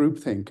the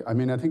groupthink. I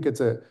mean, I think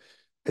it's a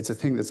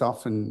thing that's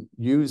often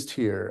used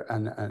here,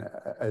 and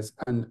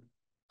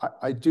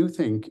I do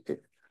think,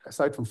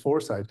 aside from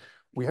foresight,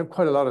 we have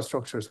quite a lot of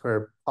structures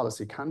where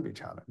policy can be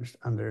challenged,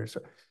 and there's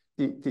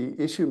the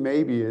issue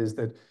maybe is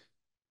that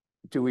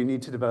do we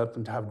need to develop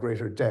them to have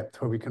greater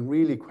depth where we can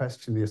really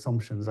question the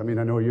assumptions? I mean,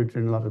 I know you're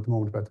doing a lot at the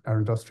moment about our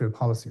industrial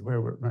policy, where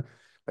we're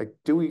like,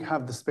 do we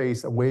have the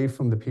space away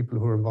from the people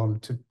who are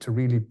involved to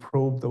really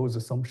probe those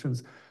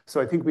assumptions? So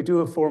I think we do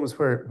have forums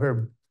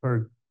where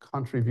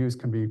contrary views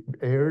can be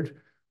aired,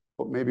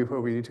 but maybe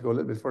where we need to go a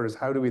little bit further is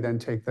how do we then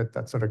take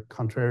that sort of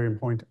contrarian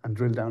point and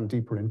drill down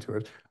deeper into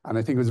it? And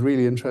I think it was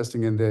really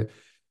interesting in the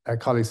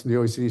colleagues from the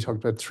OECD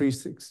talked about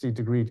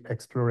 360-degree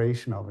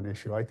exploration of an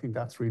issue. I think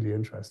that's really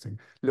interesting.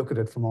 Look at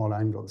it from all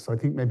angles. So I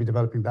think maybe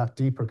developing that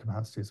deeper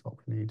capacity is what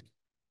we need.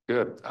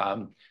 Good.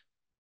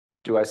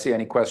 Do I see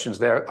any questions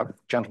there?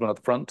 Gentleman at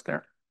the front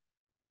there.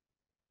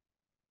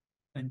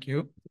 Thank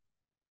you.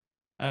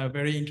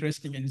 Very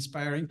interesting and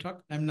inspiring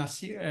talk. I'm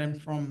Nasir. I'm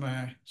from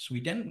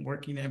Sweden,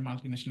 working in a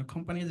multinational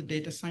company as a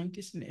data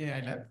scientist in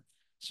AI lab.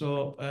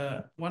 So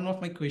one of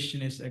my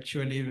questions is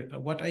actually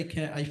what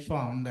I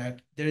found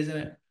that there is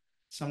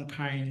some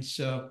kinds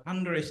of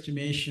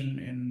underestimation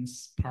in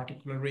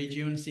particular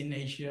regions in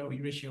Asia or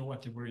Eurasia,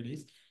 whatever it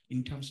is,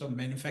 in terms of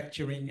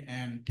manufacturing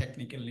and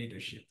technical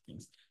leadership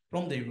things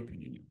from the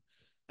European Union.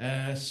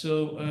 How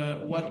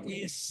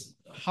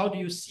do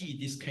you see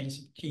these kinds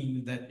of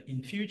things that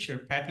in future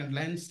patent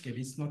landscape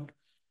is not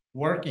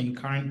working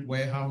current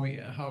way, how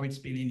it's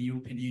been in the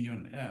European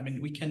Union? I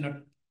mean, we cannot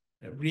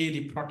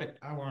really protect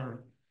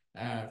our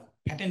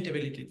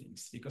patentability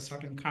things because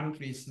certain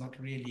countries not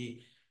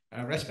really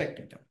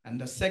respecting them.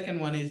 And the second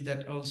one is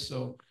that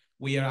also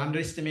we are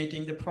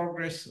underestimating the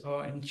progress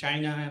in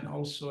China and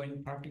also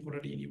in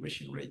particularly in the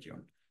Eurasian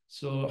region.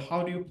 So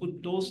how do you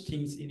put those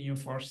things in your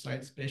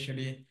foresight,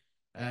 especially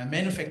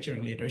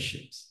manufacturing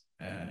leaderships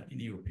in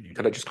the European Union?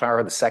 Could I just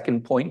clarify the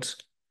second point?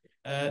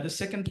 The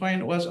second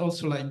point was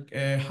also like,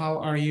 how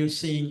are you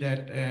seeing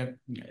that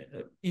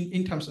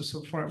in terms of,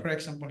 so for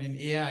example, in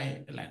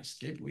AI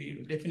landscape,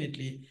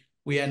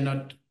 we are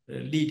not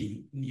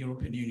leading in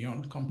European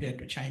Union compared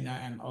to China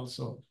and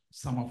also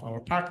some of our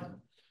partners.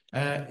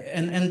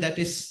 And that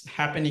is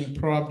happening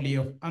probably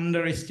of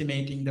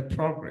underestimating the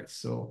progress.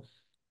 So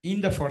in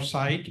the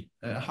foresight,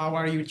 how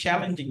are you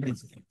challenging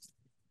these things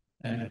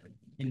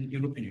in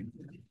European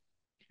Union?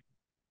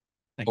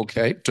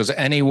 Okay. Does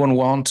anyone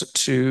want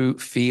to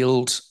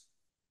field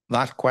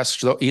that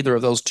question, either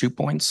of those 2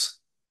 points?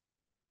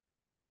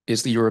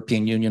 Is the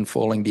European Union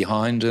falling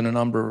behind in a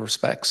number of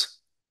respects?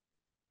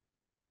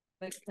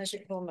 Make a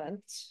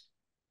comment.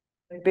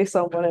 Maybe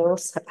someone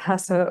else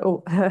has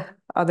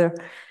other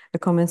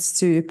comments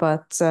too,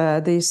 but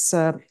I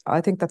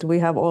think that we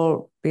have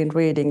all been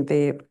reading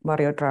the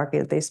Mario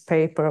Draghi, this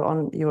paper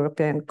on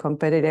European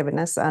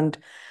competitiveness, and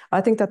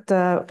I think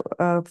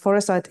that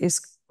Foresight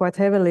is quite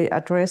heavily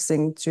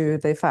addressing to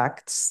the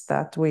facts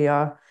that we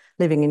are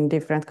living in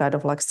different kind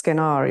of like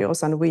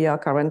scenarios, and we are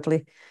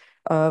currently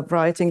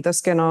writing the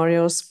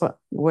scenarios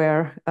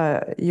where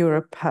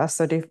Europe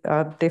has a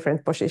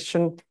different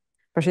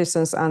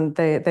positions, and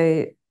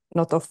they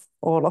not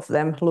all of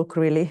them look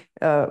really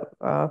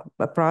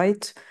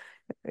bright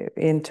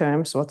in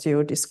terms what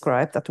you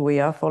described, that we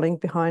are falling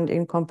behind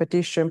in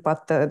competition.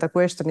 But the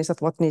question is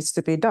that what needs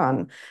to be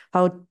done?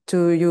 How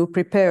do you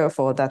prepare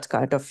for that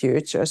kind of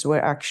futures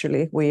where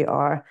actually we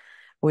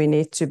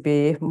need to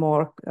be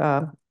more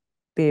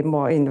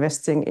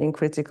investing in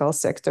critical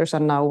sectors,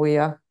 and now we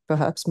are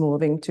perhaps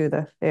moving to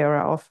the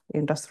era of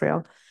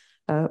industrial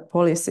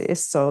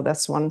policies. So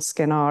that's one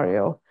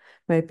scenario.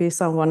 Maybe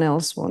someone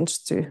else wants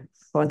to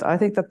point. I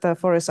think that the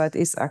Foresight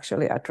is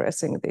actually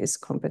addressing these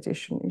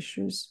competition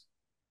issues.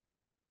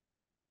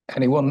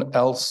 Anyone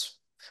else?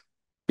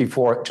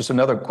 Before, just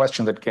another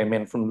question that came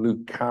in from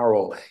Luke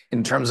Carroll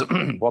in terms of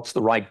what's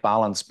the right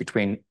balance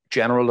between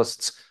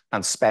generalists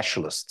and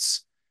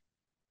specialists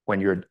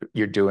when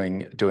you're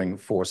doing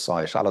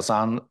foresight.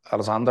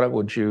 Alessandra,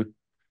 would you,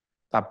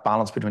 that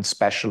balance between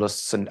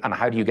specialists and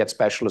how do you get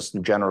specialists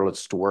and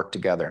generalists to work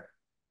together?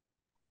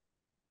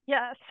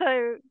 Yeah,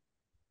 so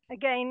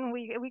again,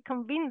 we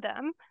convene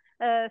them.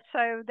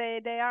 So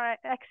they are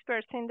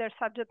experts in their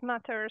subject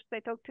matters.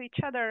 They talk to each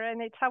other,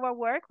 and it's our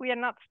work. We are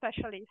not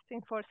specialists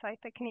in foresight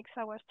techniques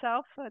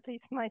ourselves, at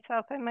least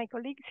myself and my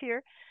colleagues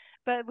here,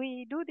 but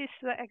we do this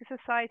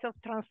exercise of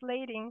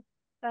translating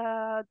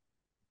and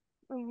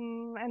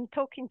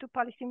talking to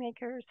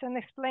policymakers and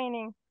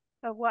explaining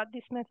what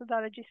these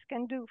methodologies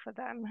can do for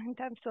them in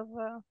terms of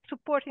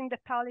supporting the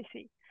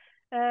policy.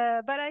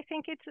 But I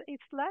think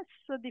it's less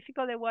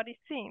difficult than what it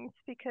seems,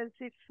 because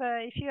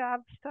if you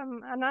have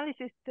some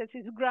analysis that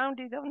is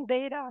grounded on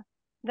data,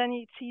 then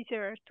it's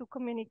easier to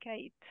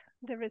communicate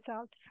the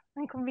results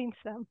and convince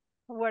them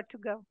where to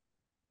go.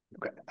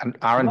 Okay. And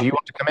Aaron, do you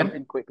want to come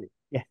in quickly?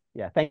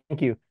 Yeah.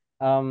 Thank you.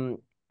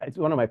 It's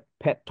one of my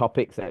pet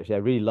topics, actually. I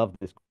really love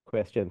this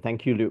question.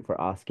 Thank you, Luke, for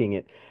asking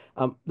it.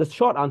 The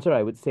short answer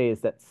I would say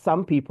is that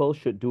some people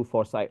should do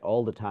foresight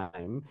all the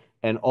time,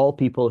 and all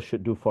people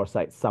should do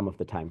foresight some of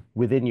the time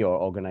within your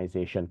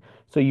organization.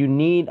 So you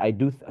need, I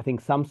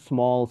think, some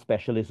small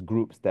specialist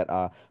groups that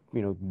are,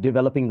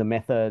 developing the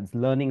methods,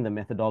 learning the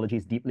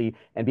methodologies deeply,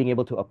 and being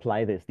able to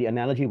apply this. The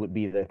analogy would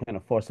be the kind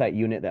of foresight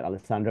unit that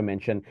Alessandra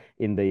mentioned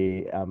in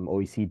the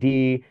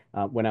OECD.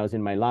 When I was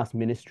in my last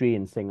ministry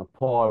in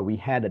Singapore, we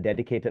had a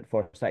dedicated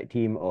foresight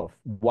team of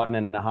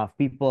 1.5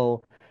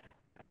 people.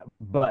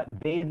 But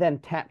they then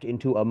tapped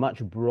into a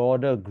much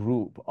broader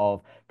group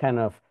of kind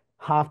of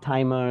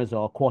half-timers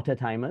or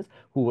quarter-timers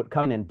who would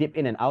come and dip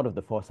in and out of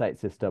the foresight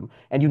system.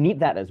 And you need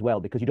that as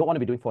well, because you don't want to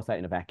be doing foresight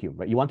in a vacuum,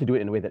 right? You want to do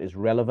it in a way that is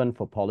relevant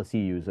for policy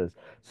users.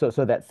 So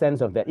that sense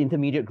of that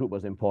intermediate group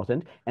was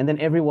important. And then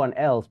everyone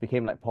else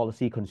became like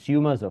policy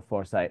consumers of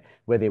foresight,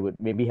 where they would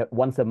maybe have,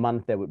 once a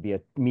month, there would be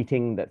a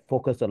meeting that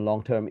focused on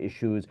long-term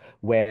issues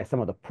where some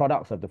of the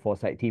products of the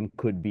foresight team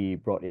could be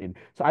brought in.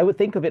 So I would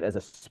think of it as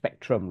a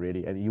spectrum,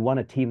 really. And you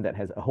want a team that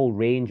has a whole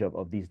range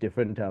of these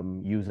different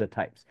user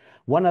types.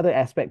 One other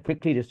aspect,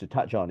 quickly just to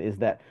touch on, is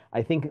that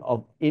I think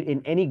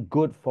in any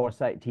good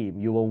foresight team,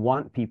 you will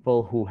want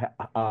people who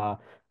are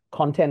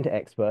content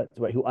experts,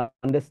 right, who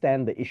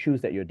understand the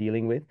issues that you're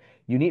dealing with.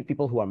 You need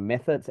people who are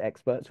methods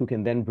experts who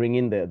can then bring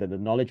in the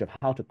knowledge of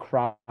how to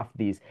craft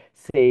these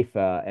safe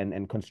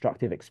and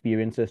constructive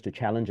experiences to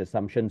challenge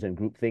assumptions and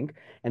groupthink.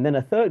 And then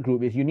a third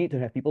group is you need to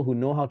have people who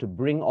know how to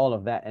bring all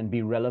of that and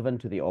be relevant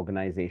to the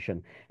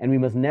organization. And we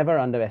must never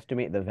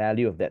underestimate the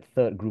value of that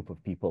third group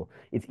of people.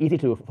 It's easy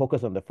to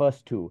focus on the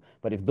first two,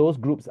 but if those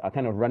groups are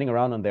kind of running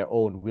around on their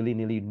own,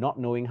 willy-nilly, not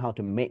knowing how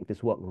to make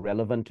this work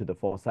relevant to the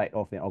foresight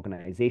of the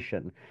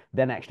organization,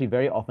 then actually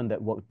very often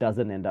that work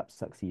doesn't end up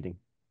succeeding.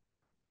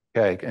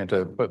 Okay, and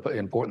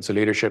importance of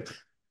leadership.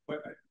 I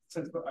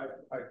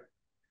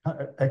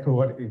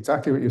echo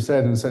exactly what you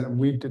said, and said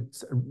we did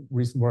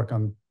recent work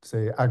on,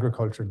 say,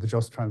 agriculture, the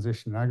just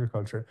transition in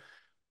agriculture,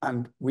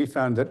 and we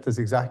found that there's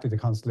exactly the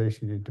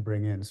constellation you need to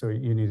bring in. So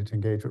you needed to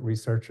engage with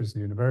researchers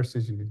in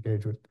universities, you need to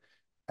engage with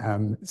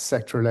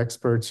sectoral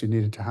experts, you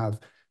needed to have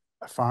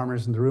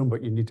farmers in the room,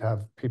 but you need to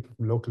have people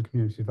from local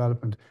community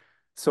development.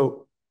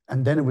 So,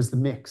 and then it was the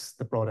mix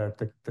that brought out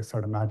the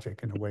sort of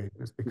magic in a way. It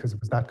was because it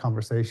was that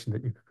conversation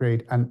that you could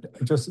create. And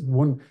just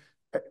one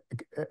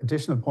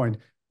additional point,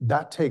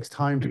 that takes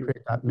time to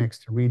create that mix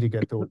to really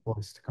get those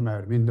voices to come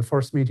out. I mean, the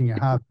first meeting you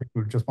have,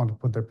 people just want to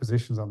put their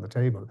positions on the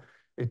table.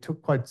 It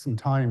took quite some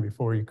time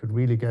before you could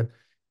really get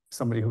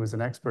somebody who was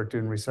an expert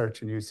doing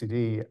research in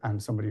UCD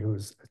and somebody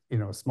who's, you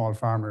know, a small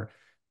farmer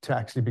to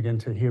actually begin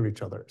to hear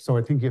each other. So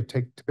I think you have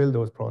to build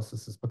those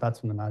processes, but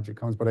that's when the magic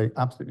comes. But I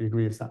absolutely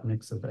agree, it's that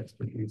mix of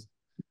expertise.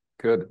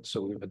 Good.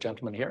 So we have a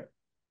gentleman here.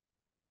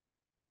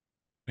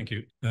 Thank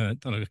you.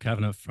 Donald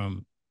Kavanagh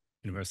from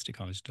University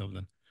College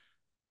Dublin.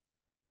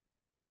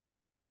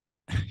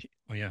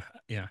 Oh,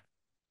 yeah.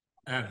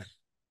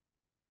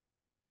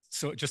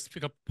 So just to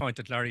pick up a point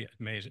that Larry had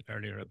made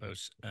earlier about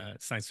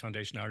Science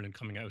Foundation Ireland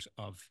coming out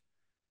of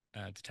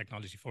the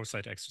Technology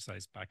Foresight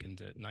exercise back in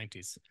the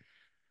 90s.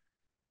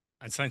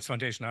 And Science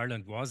Foundation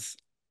Ireland was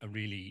a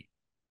really,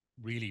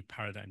 really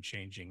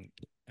paradigm-changing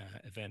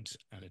event,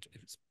 and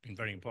it's been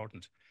very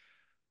important.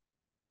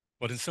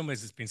 But in some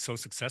ways, it's been so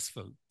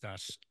successful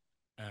that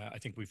I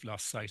think we've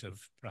lost sight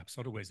of perhaps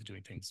other ways of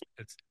doing things.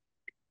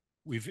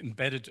 We've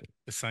embedded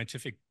the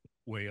scientific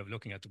way of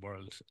looking at the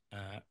world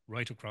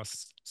right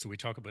across. So we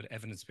talk about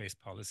evidence-based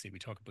policy. We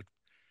talk about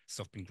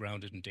stuff being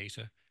grounded in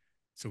data.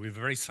 So we have a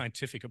very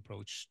scientific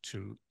approach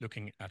to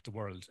looking at the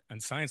world,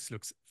 and science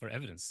looks for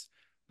evidence,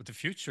 but the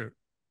future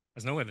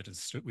has no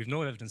evidence. We've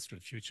no evidence for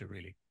the future,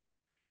 really.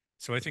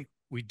 So I think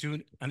we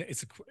do, and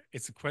it's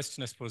a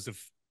question, I suppose, of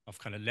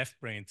kind of left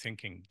brain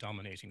thinking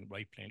dominating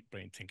right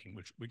brain thinking,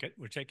 which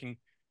we're taking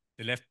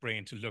the left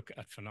brain to look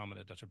at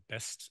phenomena that are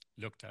best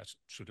looked at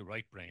through the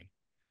right brain.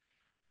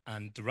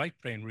 And the right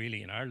brain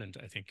really in Ireland,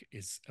 I think,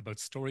 is about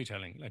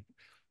storytelling. Like,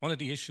 one of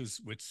the issues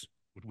with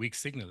weak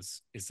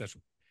signals is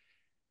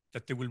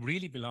that they will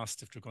really be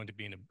lost if they're going to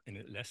be in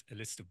a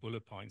list of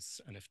bullet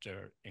points and if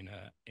they're in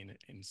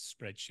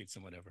spreadsheets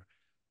and whatever.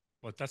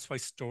 But that's why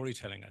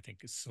storytelling, I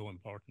think, is so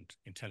important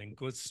in telling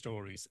good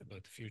stories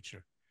about the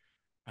future.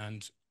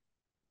 And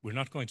we're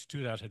not going to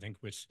do that, I think,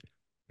 with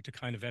the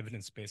kind of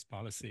evidence-based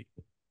policy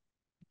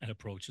and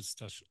approaches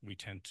that we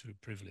tend to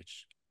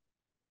privilege.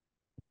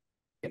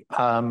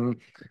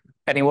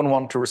 Anyone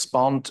want to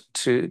respond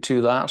to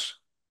that?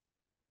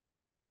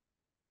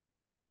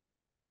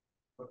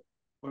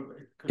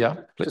 Yeah,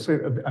 please.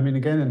 I mean,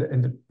 again,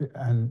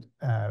 in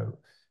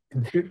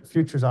the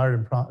Futures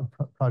Ireland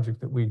project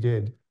that we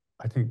did,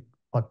 I think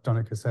what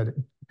Donncha said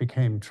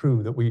became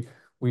true, that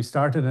we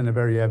started in a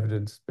very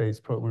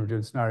evidence-based program. We were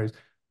doing scenarios.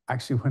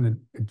 Actually, when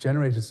it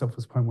generated stuff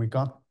was when we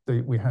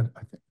had,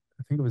 I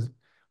think it was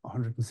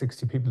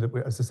 160 people that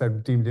we, as I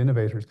said, deemed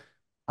innovators.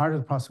 Part of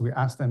the process, we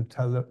asked them,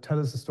 tell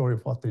us the story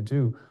of what they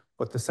do.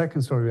 But the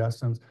second story we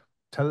asked them,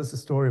 tell us the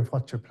story of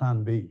what's your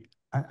plan B.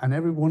 And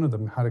every one of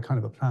them had a kind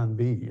of a plan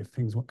B if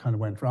things kind of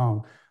went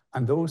wrong.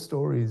 And those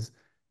stories,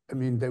 I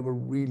mean, they were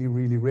really,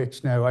 really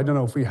rich. Now, I don't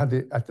know if we had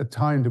at the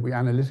time, did we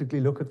analytically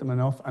look at them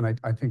enough? And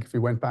I think if we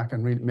went back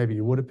and maybe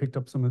you would have picked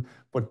up some of,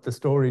 but the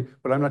story,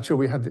 but I'm not sure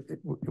we had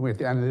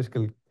the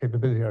analytical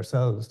capability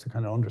ourselves to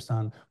kind of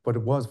understand, but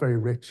it was very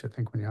rich, I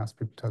think, when you ask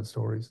people to tell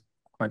stories.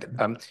 Right.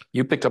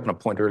 You picked up on a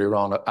point earlier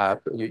on,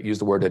 you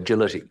used the word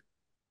agility.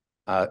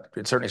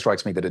 It certainly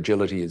strikes me that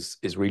agility is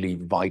really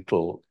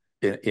vital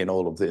in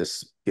all of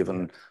this,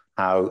 given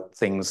how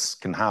things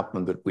can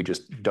happen that we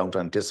just don't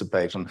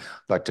anticipate. And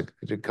I'd like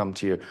to come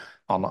to you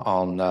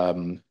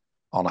on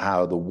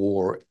how the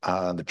war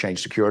and the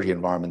changed security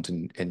environment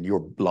in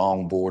your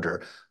long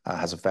border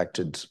has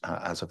affected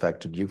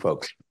you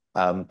folks.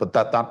 But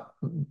that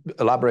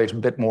elaborate a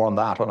bit more on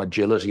that, on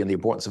agility and the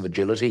importance of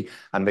agility,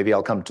 and maybe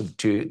I'll come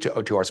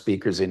to our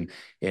speakers in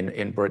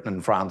Britain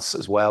and France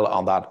as well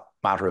on that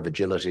matter of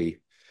agility.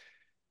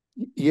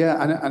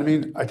 Yeah, and I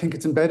mean, I think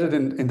it's embedded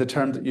in the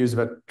term that you use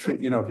about,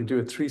 you know, if you do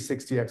a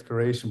 360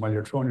 exploration while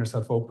you're throwing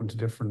yourself open to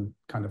different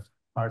kind of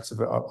parts of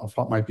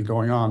what might be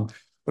going on.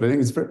 But I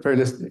think it's very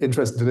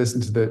interesting to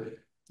listen to the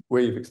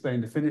way you've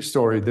explained the Finnish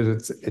story,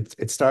 that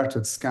it starts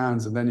with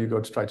scans and then you go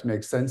to try to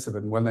make sense of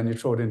it. And then you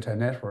throw it into a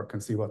network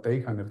and see what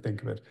they kind of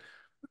think of it.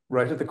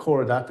 Right at the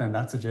core of that, then,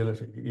 that's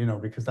agility, you know,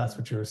 because that's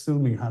what you're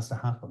assuming has to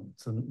happen.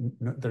 So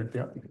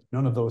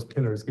none of those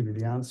pillars give you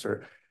the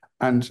answer.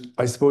 And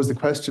I suppose the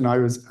question I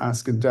was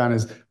asking Dan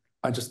is,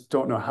 I just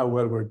don't know how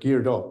well we're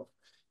geared up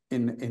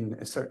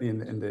certainly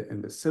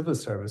in the civil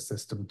service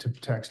system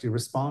to actually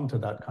respond to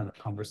that kind of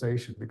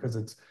conversation, because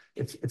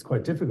it's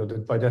quite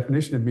difficult. By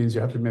definition, it means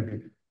you have to maybe,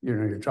 you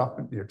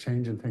know, you're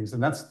changing things,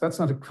 and that's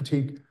not a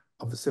critique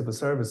of the civil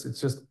service.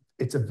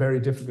 It's a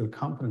very difficult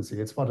competency.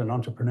 It's what an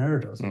entrepreneur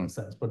does, in a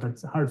sense, but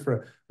it's hard for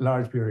a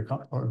large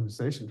bureaucratic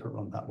organization to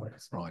run that way.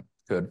 Right.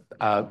 Good.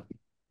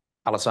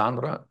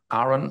 Alessandra,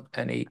 Aaron,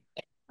 any?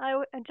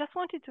 I just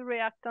wanted to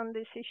react on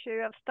this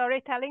issue of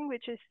storytelling,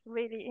 which is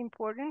really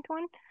important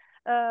one.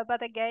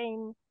 But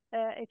again,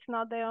 It's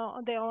not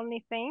the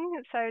only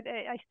thing. So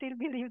I still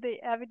believe the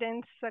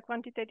evidence,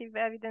 quantitative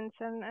evidence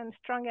and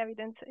strong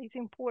evidence is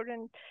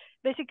important.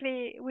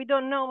 Basically, we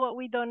don't know what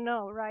we don't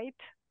know, right?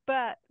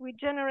 But we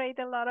generate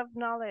a lot of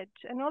knowledge,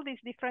 and all these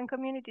different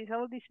communities,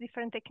 all these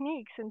different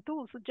techniques and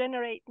tools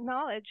generate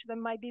knowledge that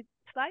might be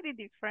slightly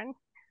different,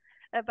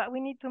 but we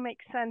need to make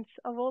sense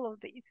of all of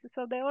these.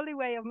 So the only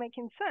way of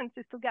making sense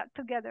is to get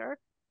together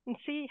and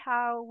see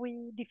how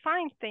we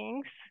define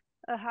things,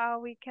 how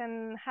we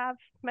can have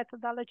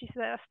methodologies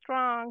that are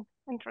strong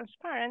and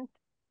transparent,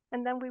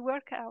 and then we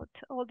work out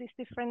all this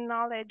different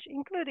knowledge,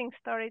 including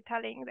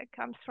storytelling that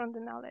comes from the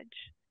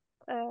knowledge,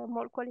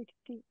 more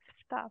qualitative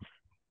stuff.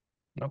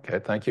 Okay,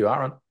 thank you,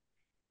 Aaron.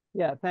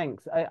 Yeah,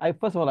 thanks.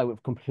 First of all, I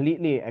would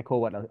completely echo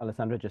what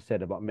Alessandra just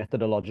said about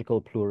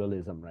methodological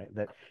pluralism, right?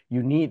 That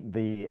you need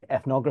the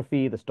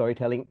ethnography, the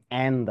storytelling,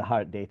 and the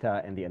hard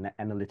data and the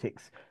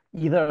analytics.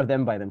 Either of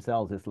them by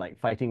themselves is like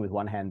fighting with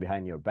one hand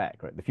behind your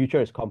back, right? The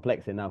future is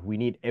complex enough. We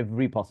need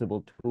every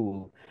possible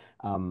tool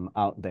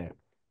out there.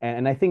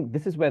 And I think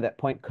this is where that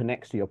point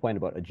connects to your point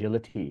about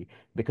agility,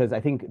 because I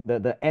think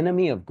the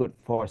enemy of good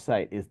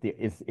foresight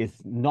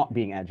is not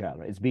being agile,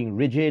 right? It's being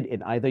rigid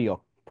in either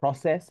your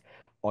process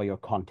or your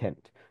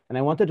content. And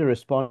I wanted to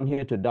respond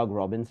here to Doug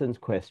Robinson's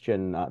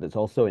question that's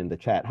also in the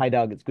chat. Hi,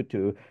 Doug. It's good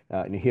to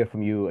hear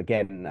from you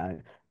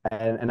again.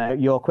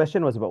 Your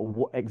question was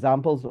about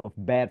examples of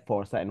bad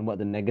foresight and what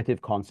the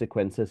negative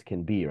consequences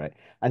can be, right?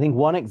 I think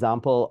one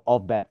example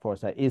of bad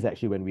foresight is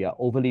actually when we are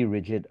overly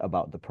rigid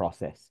about the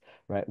process,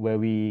 right? Where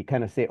we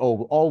kind of say,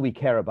 oh, all we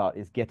care about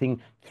is getting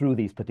through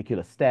these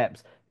particular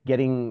steps,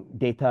 getting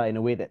data in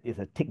a way that is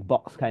a tick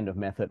box kind of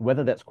method,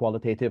 whether that's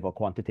qualitative or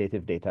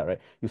quantitative data, right?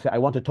 You say, I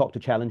want to talk to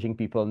challenging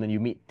people, and then you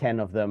meet 10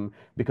 of them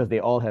because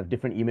they all have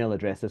different email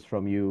addresses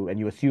from you, and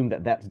you assume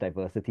that that's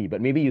diversity, but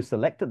maybe you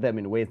selected them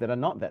in ways that are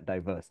not that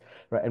diverse,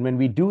 right? And when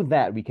we do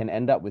that, we can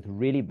end up with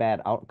really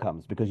bad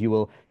outcomes because you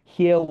will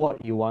hear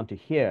what you want to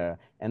hear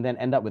and then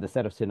end up with a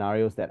set of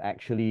scenarios that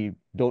actually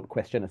don't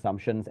question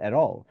assumptions at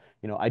all.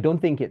 You know, I don't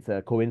think it's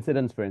a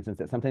coincidence, for instance,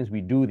 that sometimes we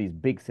do these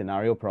big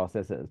scenario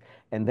processes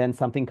and then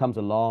something comes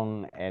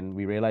along and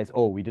we realize,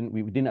 oh, we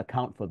didn't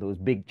account for those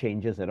big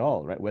changes at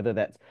all, right? Whether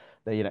that's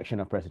the election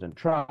of President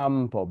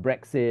Trump or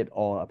Brexit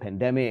or a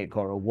pandemic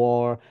or a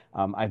war.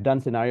 I've done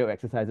scenario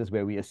exercises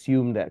where we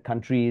assume that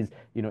countries,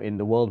 you know, in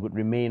the world would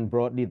remain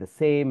broadly the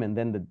same, and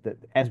then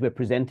as we're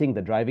presenting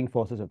the driving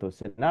forces of those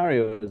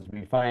scenarios,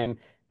 we find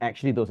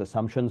actually those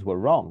assumptions were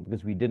wrong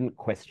because we didn't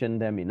question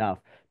them enough,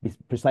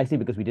 precisely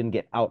because we didn't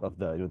get out of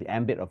the, you know, the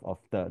ambit of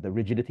the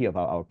rigidity of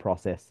our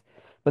process.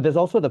 But there's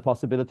also the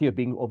possibility of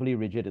being overly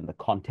rigid in the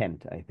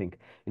content, I think,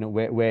 you know,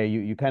 where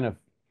you kind of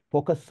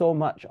focus so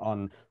much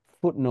on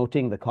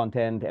footnoting the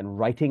content and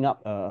writing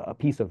up a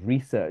piece of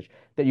research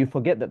that you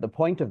forget that the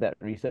point of that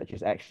research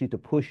is actually to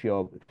push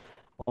your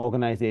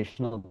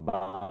organizational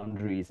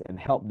boundaries and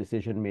help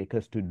decision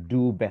makers to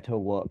do better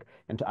work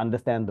and to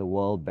understand the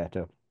world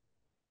better.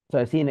 So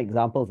I've seen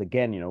examples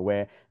again, you know,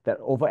 where that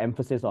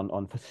overemphasis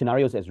on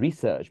scenarios as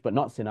research, but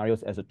not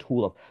scenarios as a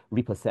tool of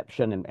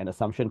reperception and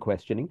assumption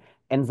questioning,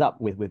 ends up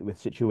with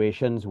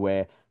situations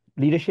where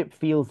leadership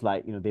feels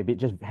like, you know, they've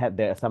just had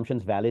their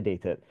assumptions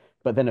validated,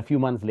 but then a few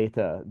months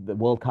later, the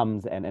world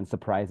comes and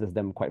surprises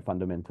them quite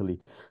fundamentally.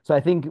 So I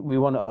think we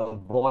want to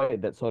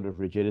avoid that sort of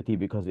rigidity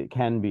because it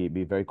can be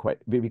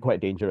quite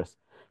dangerous.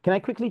 Can I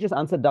quickly just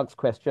answer Doug's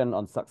question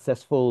on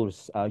successful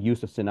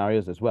use of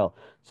scenarios as well?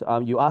 So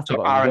you asked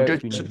about Aaron, where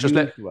it's been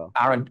used well.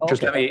 Aaron,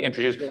 just let me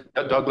introduce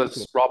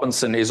Douglas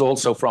Robinson is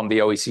also from the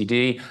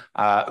OECD,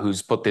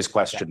 who's put this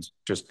question. Yeah.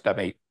 Just let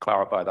me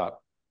clarify that.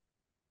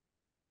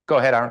 Go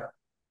ahead, Aaron.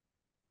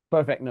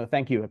 Perfect. No,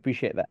 thank you.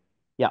 Appreciate that.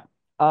 Yeah.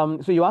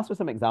 So you asked for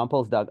some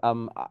examples, Doug.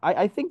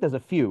 I think there's a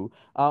few.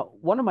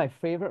 One of my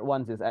favorite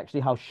ones is actually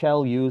how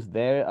Shell used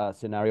their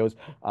scenarios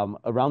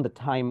around the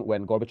time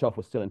when Gorbachev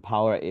was still in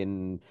power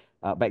in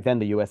back then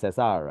the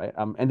USSR, right?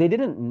 And they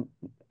didn't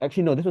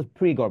actually, no, this was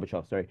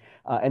pre-Gorbachev, sorry.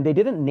 And they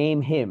didn't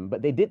name him,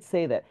 but they did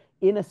say that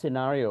in a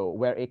scenario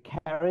where a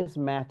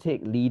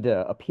charismatic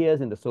leader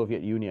appears in the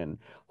Soviet Union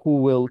who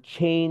will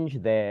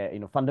change their, you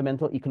know,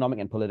 fundamental economic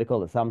and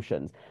political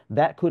assumptions,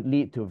 that could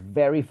lead to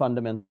very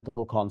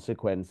fundamental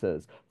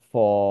consequences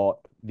for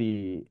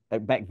the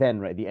back then,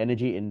 right, the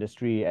energy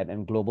industry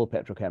and global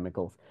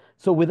petrochemicals.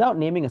 So without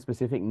naming a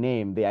specific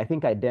name, they, I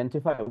think,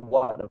 identify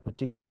what a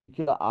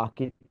particular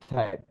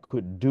archetype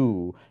could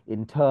do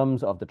in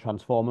terms of the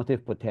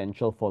transformative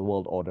potential for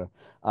world order.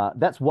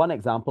 That's one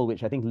example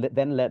which I think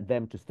then led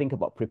them to think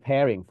about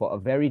preparing for a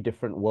very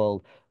different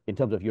world in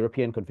terms of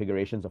European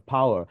configurations of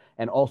power,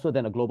 and also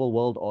then a global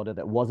world order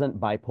that wasn't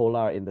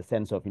bipolar in the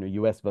sense of, you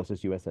know, US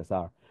versus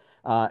USSR.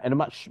 And a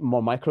much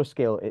more micro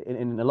scale,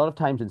 in a lot of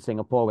times in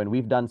Singapore, when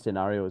we've done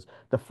scenarios,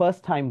 the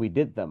first time we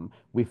did them,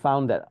 we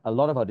found that a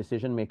lot of our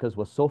decision makers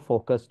were so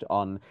focused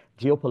on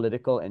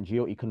geopolitical and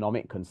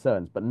geoeconomic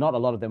concerns, but not a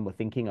lot of them were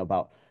thinking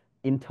about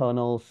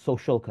internal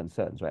social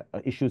concerns, right?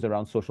 Issues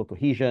around social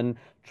cohesion,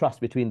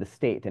 trust between the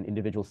state and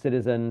individual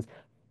citizens,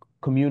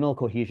 communal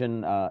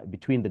cohesion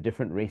between the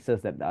different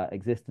races that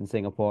exist in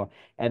Singapore.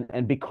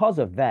 And because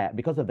of that,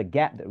 because of the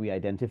gap that we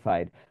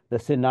identified, the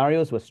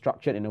scenarios were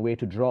structured in a way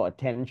to draw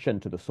attention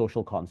to the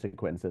social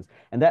consequences.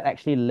 And that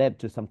actually led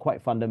to some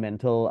quite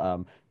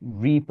fundamental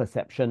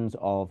reperceptions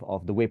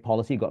of the way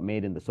policy got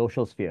made in the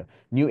social sphere.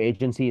 New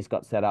agencies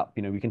got set up.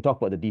 You know, we can talk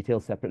about the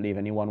details separately if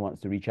anyone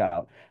wants to reach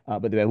out.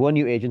 But there were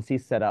new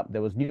agencies set up.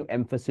 There was new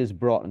emphasis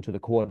brought into the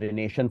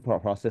coordination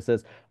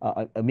processes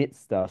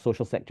amidst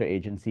social sector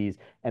agencies.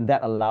 And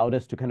that allowed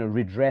us to kind of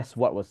redress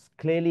what was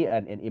clearly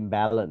an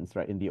imbalance,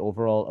 right, in the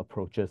overall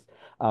approaches.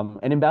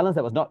 An imbalance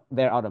that was not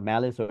there out of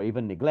malice or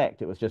even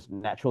neglect. It was just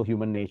natural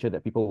human nature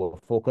that people were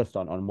focused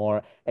on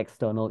more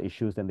external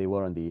issues than they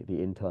were on the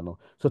internal.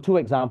 So two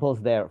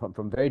examples there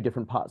from very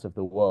different parts of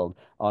the world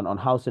on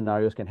how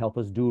scenarios can help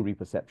us do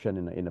reperception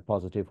in a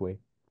positive way.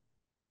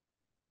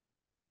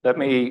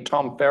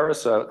 Tom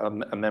Ferris,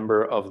 a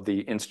member of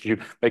the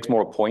Institute, makes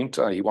more a point.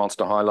 He wants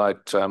to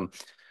highlight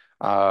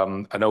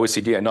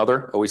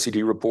another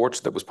OECD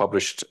report that was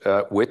published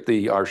with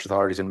the Irish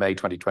authorities in May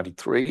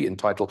 2023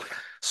 entitled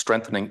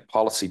Strengthening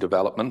Policy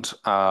Development.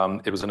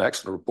 It was an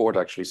excellent report,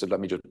 actually, so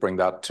let me just bring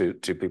that to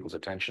people's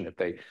attention if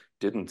they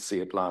didn't see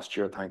it last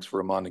year. Thanks for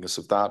reminding us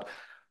of that.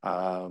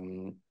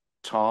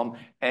 Tom,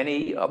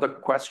 any other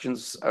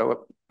questions?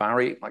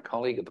 Barry, my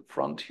colleague at the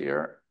front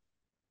here.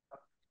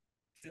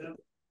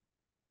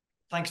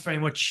 Thanks very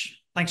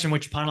much. Thanks very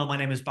much, panel. My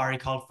name is Barry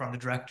Colfer. I'm the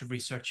Director of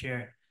Research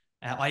here.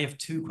 I have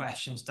two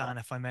questions, Dan,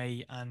 if I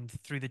may, and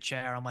through the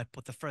chair, I might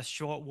put the first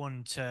short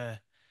one to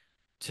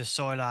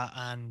Soila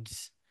and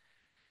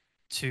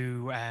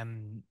to,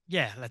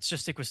 let's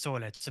just stick with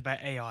Soila. It's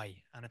about AI,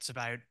 and it's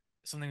about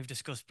something we've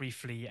discussed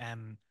briefly.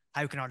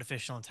 How can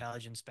artificial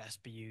intelligence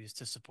best be used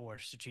to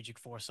support strategic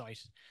foresight?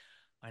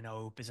 I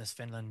know Business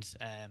Finland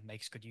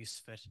makes good use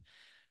of it.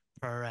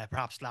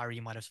 Perhaps Larry,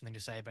 you might have something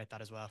to say about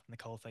that as well from the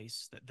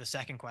coalface. The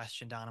second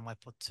question, Dan, I might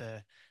put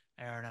to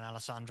Aaron and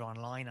Alessandro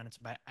online, and it's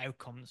about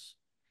outcomes.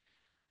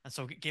 And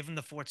so given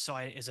the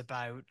foresight is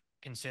about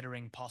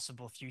considering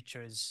possible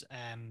futures,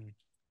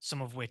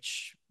 some of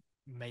which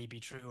may be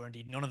true, or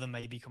indeed none of them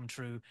may become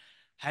true,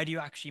 how do you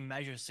actually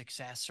measure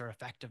success or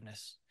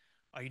effectiveness?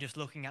 Are you just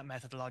looking at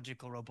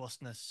methodological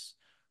robustness?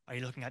 Are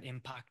you looking at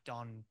impact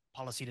on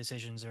policy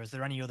decisions? Or is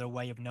there any other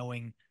way of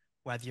knowing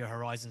whether your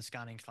horizon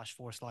scanning /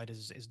 foresight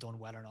is done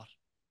well or not?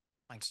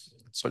 Thanks.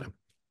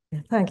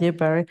 Thank you,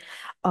 Barry.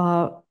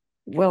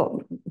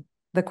 Well,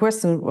 the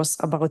question was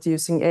about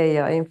using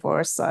AI in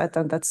foresight,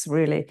 and that's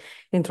really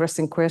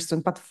interesting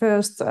question. But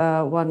first,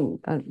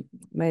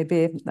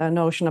 maybe a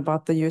notion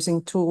about the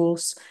using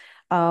tools.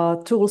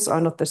 Tools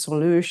are not the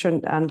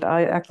solution, and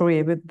I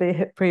agree with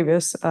the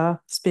previous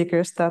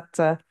speakers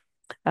that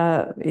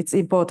it's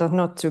important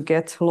not to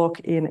get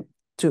locked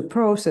into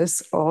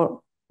process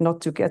or not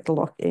to get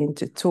locked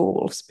into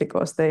tools,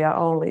 because they are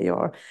only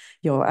your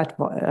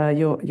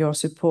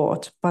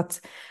support. But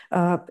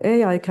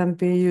AI can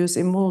be used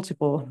in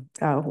multiple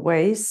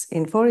ways.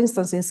 For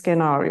instance, in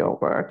scenario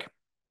work.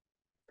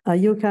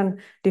 You can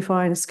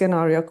define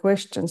scenario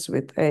questions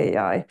with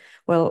AI.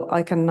 Well,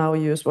 I can now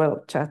use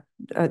Chat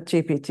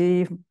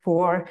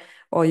GPT-4,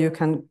 or you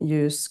can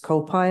use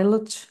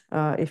Copilot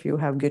if you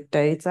have good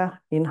data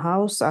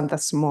in-house, and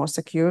that's more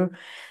secure.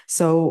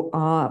 So,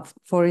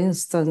 for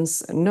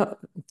instance,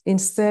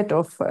 instead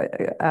of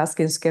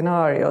asking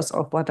scenarios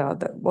of what are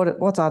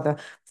the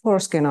 4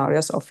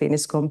 scenarios of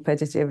Finnish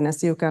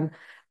competitiveness, you can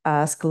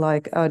ask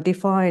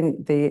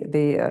define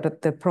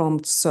the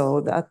prompt so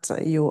that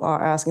you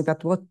are asking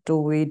that what do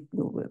we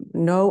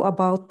know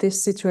about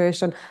this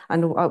situation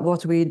and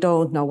what we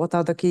don't know, what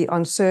are the key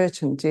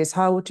uncertainties,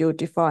 how do you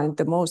define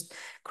the most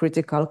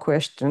critical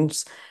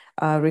questions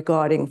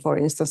regarding, for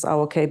instance,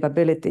 our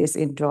capabilities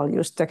in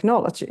dual-use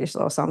technologies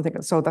or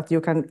something, so that you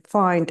can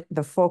find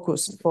the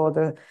focus for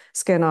the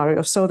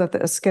scenario, so that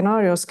the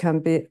scenarios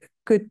can be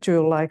good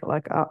to, like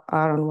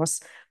Aaron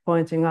was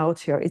pointing out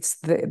here, it's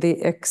the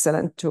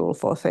excellent tool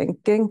for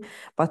thinking,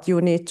 but you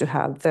need to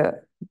have the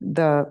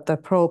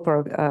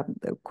proper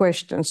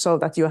questions so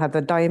that you have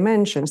the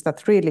dimensions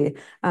that really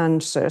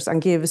answers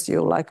and gives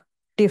you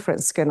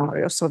different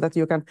scenarios so that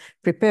you can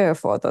prepare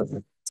for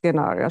the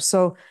scenarios.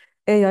 So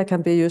AI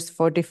can be used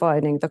for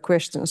defining the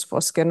questions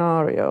for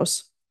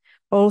scenarios.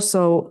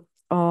 Also,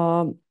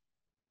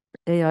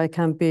 AI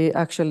can be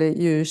actually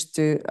used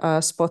to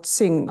spot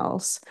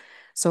signals.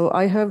 So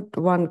I heard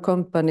one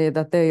company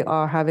that they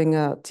are having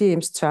a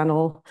Teams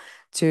channel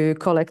to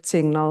collect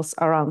signals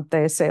around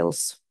their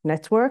sales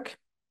network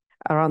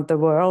around the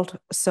world.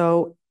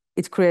 So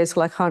it creates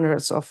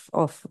hundreds of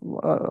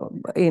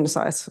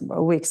insights,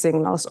 weak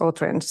signals or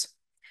trends.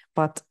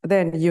 But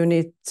then you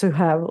need to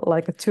have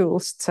a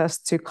tools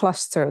just to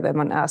cluster them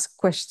and ask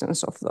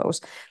questions of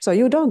those. So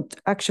you don't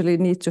actually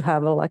need to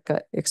have an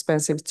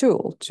expensive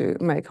tool to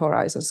make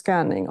horizon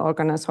scanning,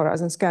 organize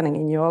horizon scanning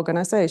in your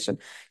organization.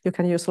 You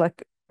can use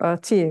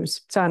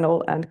Teams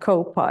channel and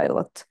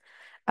Copilot.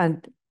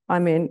 And I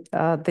mean,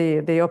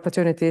 the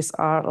opportunities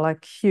are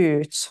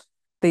huge.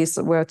 These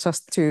were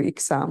just 2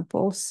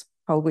 examples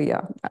how we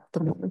are at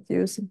the moment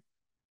using.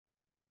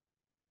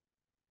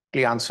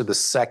 answered the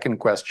second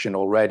question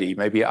already.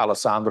 Maybe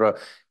Alessandra,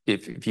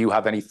 if you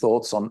have any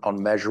thoughts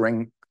on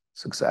measuring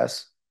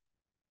success.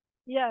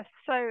 Yes,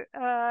 so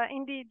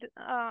indeed,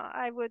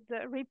 I would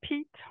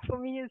repeat, for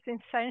me, it's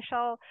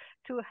essential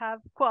to have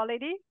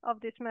quality of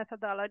these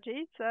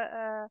methodologies.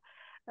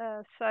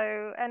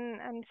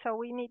 So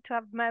we need to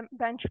have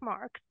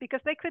benchmarks,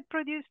 because they could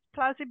produce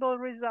plausible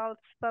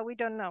results, but we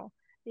don't know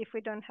if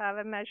we don't have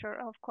a measure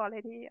of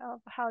quality of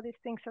how these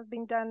things have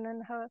been done,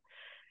 and how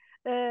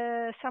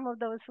some of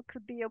those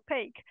could be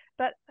opaque.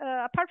 But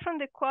apart from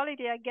the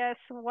quality, I guess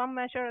one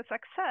measure of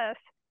success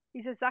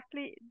is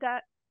exactly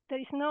that there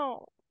is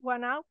no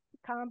one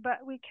outcome, but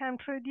we can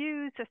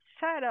produce a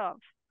set of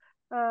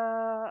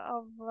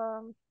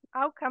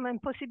outcome and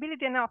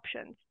possibility and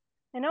options.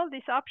 And all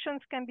these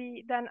options can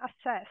be then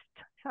assessed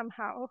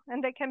somehow,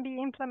 and they can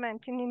be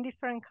implemented in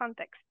different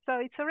contexts. So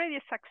it's already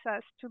a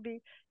success to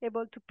be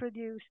able to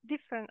produce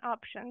different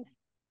options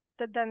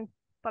that then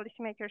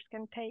policymakers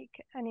can take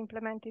and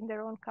implement in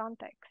their own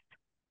context.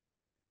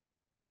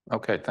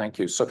 Okay, thank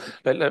you. So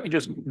let me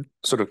just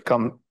sort of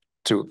come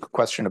to a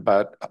question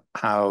about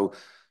how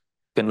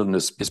Finland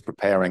is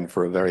preparing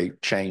for a very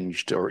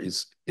changed, or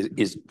is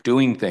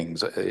doing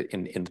things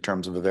in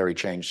terms of a very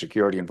changed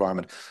security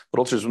environment. But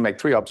also just make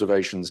three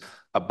observations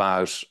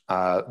about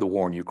the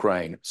war in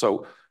Ukraine.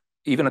 So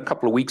even a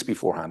couple of weeks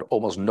beforehand,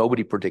 almost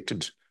nobody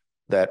predicted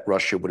that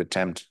Russia would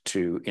attempt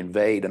to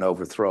invade and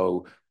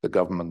overthrow the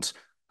government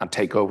and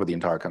take over the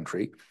entire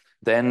country.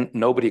 Then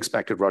nobody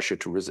expected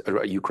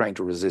Ukraine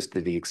to resist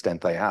to the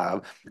extent they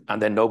have. And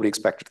then nobody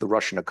expected the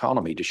Russian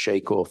economy to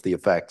shake off the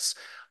effects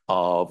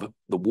of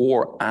the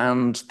war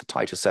and the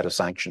tightest set of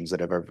sanctions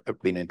that have ever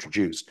been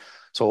introduced.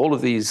 So all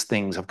of these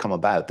things have come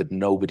about that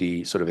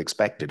nobody sort of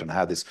expected, and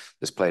how this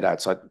played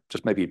out. So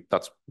just maybe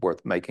that's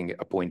worth making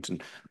a point.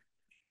 And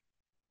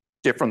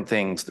different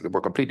things that were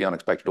completely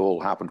unexpected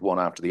all happened one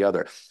after the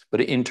other.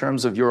 But in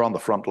terms of, you're on the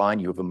front line,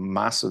 you have a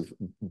massive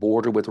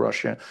border with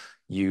Russia.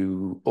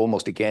 You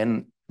almost,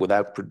 again,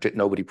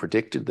 nobody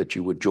predicted that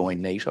you would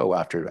join NATO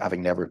after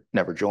having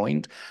never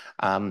joined.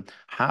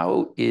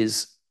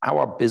 How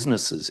are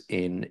businesses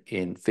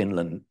in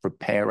Finland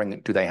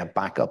preparing? Do they have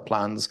backup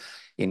plans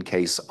in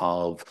case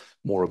of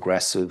more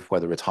aggressive,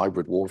 whether it's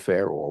hybrid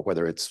warfare or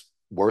whether it's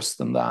worse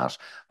than that?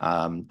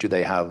 Do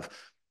they have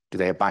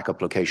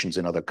backup locations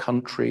in other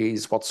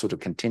countries? What sort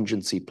of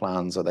contingency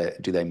plans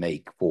do they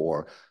make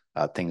for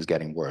things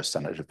getting worse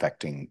and it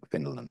affecting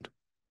Finland?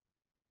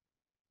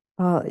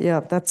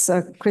 Yeah, that's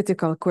a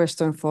critical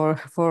question for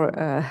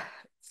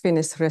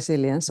Finnish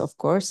resilience, of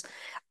course.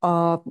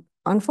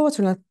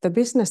 Unfortunately, the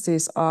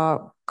businesses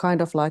are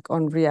kind of like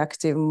on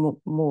reactive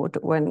mode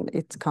when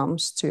it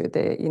comes to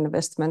the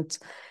investment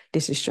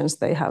decisions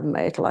they have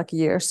made like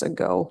years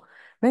ago.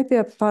 Maybe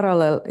a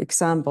parallel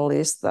example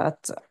is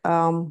that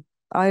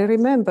I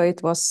remember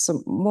it was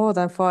more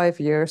than 5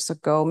 years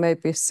ago,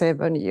 maybe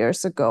 7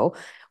 years ago,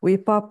 we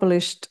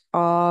published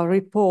a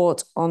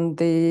report on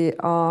the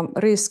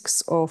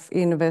risks of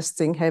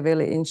investing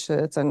heavily in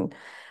certain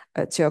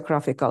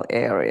geographical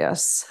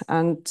areas,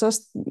 and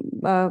just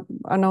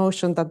a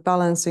notion that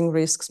balancing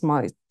risks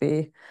might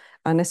be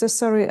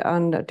unnecessary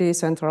and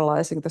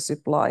decentralizing the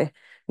supply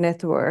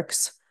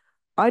networks.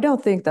 I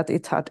don't think that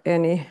it had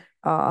any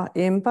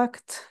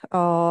impact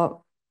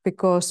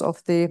because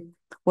of the,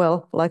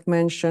 well, like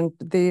mentioned,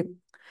 the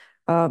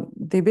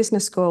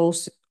business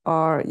goals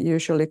are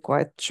usually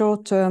quite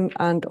short term,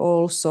 and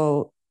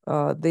also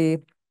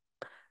the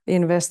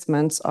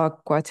investments are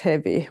quite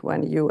heavy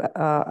when you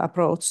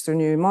approach to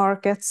new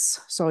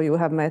markets. So you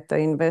have made the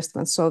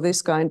investment. So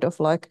this kind of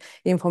like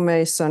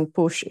information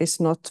push is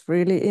not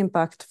really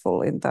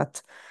impactful in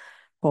that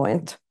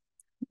point.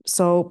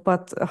 So,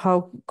 but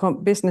how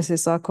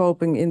businesses are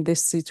coping in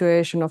this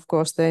situation? Of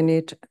course, they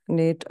need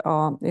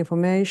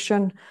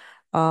information,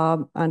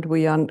 and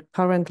we are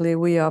currently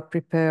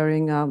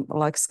preparing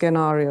like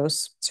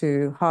scenarios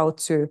to how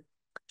to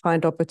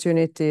find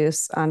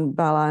opportunities and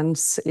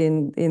balance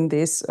in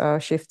this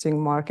shifting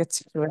market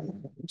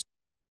situation.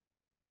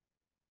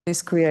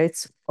 This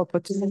creates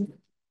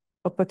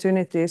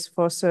opportunities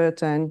for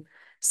certain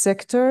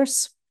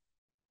sectors.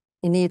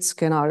 In each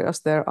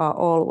scenarios, there are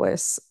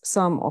always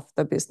some of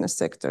the business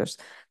sectors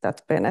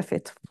that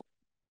benefit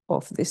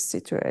of this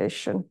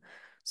situation.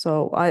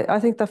 So I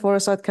think the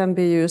foresight can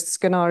be used,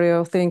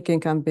 scenario thinking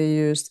can be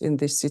used in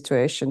this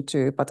situation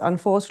too. But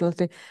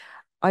unfortunately,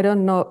 I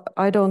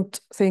don't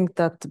think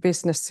that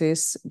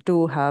businesses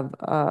do have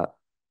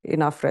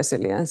enough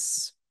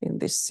resilience in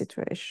this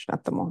situation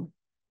at the moment.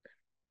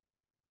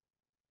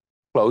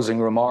 Closing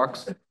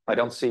remarks. I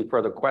don't see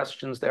further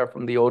questions there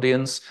from the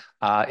audience.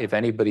 If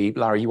anybody,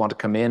 Larry, you want to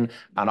come in,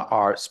 and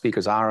our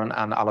speakers, Aaron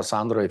and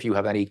Alessandra, if you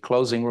have any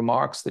closing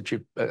remarks that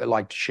you'd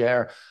like to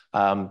share,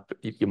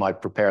 you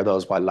might prepare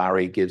those while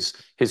Larry gives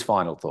his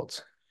final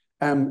thoughts.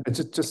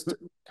 Just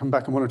come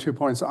back on one or 2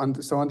 points. On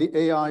the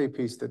AI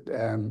piece that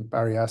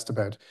Barry asked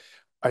about,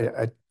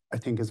 I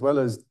think as well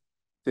as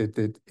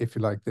if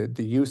you like,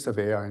 the use of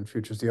AI in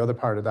futures, the other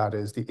part of that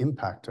is the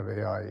impact of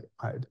AI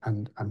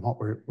and what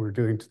we're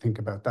doing to think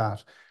about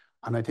that.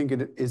 And I think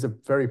it is a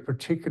very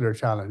particular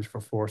challenge for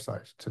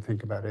Foresight to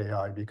think about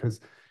AI, because,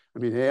 I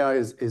mean, AI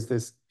is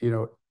this, you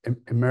know,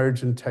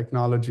 emergent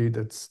technology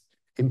that's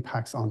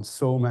impacts on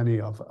so many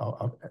of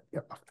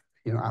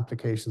you know,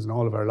 applications in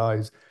all of our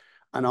lives.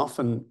 And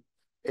often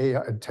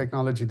AI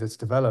technology that's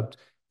developed,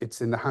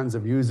 it's in the hands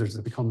of users,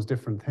 it becomes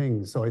different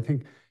things. So I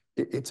think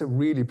it's a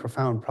really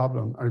profound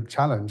problem or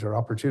challenge or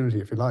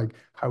opportunity, if you like,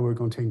 how we're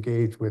going to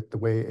engage with the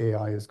way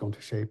AI is going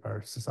to shape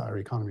our society, our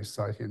economy,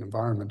 society, and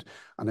environment.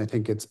 And I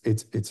think it's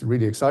a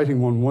really exciting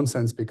one in one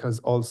sense, because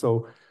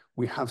also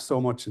we have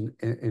so much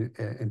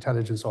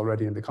intelligence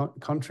already in the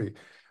country.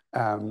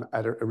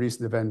 At a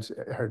recent event,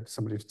 I heard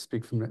somebody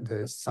speak from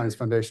the Science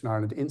Foundation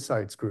Ireland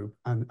Insights group.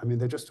 And I mean,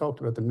 they just talked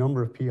about the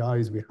number of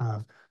PIs we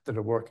have that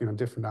are working on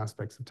different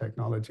aspects of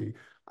technology.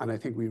 And I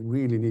think we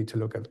really need to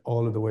look at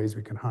all of the ways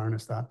we can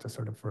harness that to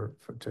sort of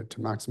to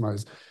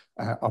maximize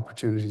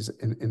opportunities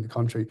in the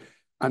country.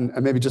 And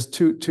maybe just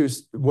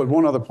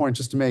one other point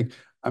just to make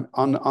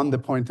on the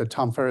point that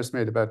Tom Ferris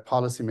made about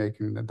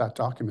policymaking and that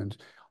document.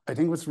 I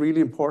think what's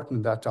really important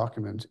in that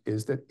document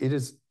is that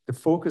the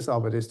focus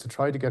of it is to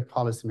try to get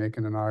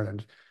policymaking in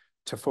Ireland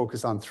to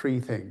focus on three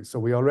things. So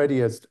we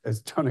already, as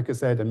Tonica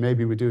said, and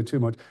maybe we do too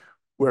much,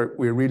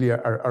 we really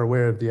are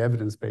aware of the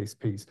evidence-based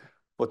piece.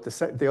 But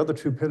the other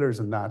two pillars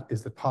in that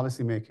is that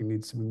policymaking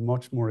needs to be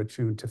much more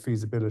attuned to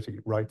feasibility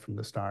right from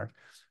the start.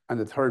 And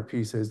the third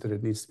piece is that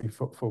it needs to be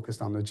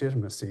focused on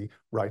legitimacy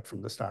right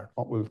from the start.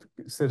 What will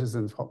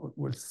citizens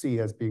will see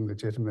as being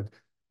legitimate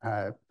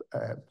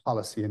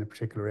policy in a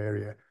particular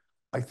area.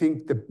 I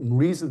think the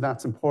reason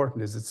that's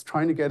important is it's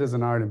trying to get us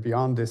in Ireland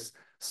beyond this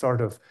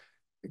sort of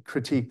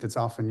critique that's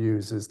often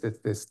used, is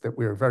that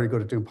we're very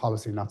good at doing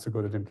policy, not so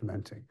good at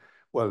implementing.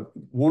 Well,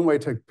 one way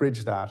to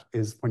bridge that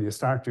is when you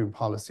start doing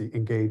policy,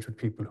 engage with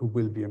people who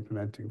will be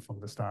implementing from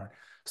the start.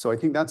 So I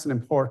think that's an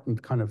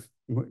important kind of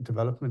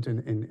development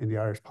in the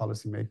Irish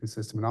policy making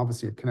system. And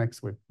obviously it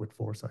connects with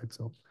Foresight.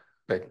 So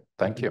great,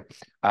 thank you.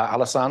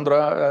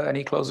 Alessandra,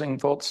 any closing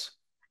thoughts?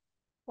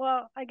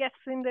 Well, I guess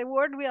in the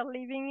world we are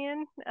living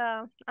in,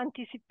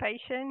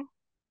 anticipation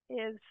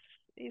is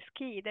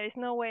key. There is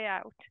no way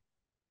out.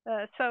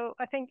 So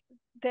I think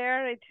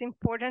there it's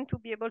important to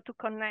be able to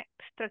connect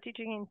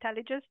strategic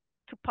intelligence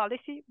to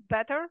policy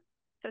better.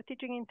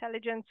 Strategic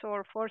intelligence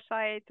or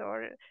foresight,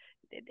 or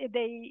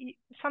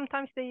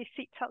sometimes they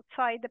sit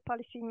outside the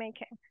policy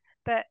making,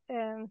 but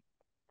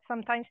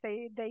sometimes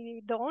they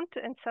don't,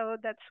 and so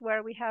that's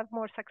where we have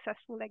more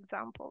successful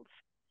examples.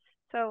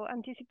 So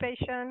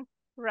anticipation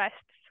rests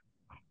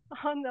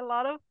on a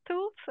lot of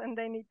tools, and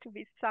they need to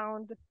be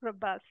sound,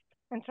 robust,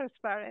 and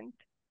transparent.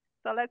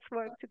 So let's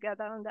work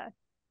together on that.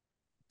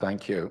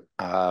 Thank you.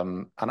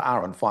 And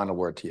Aaron, final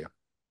word to you.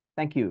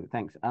 Thank you.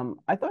 Thanks.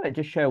 I thought I'd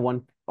just share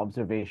one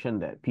observation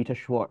that Peter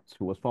Schwartz,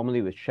 who was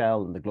formerly with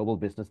Shell and the Global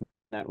Business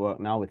Network,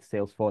 now with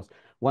Salesforce,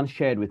 once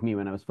shared with me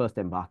when I was first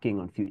embarking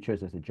on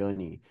Futures as a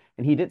journey.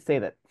 And he did say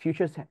that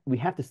Futures, we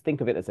have to think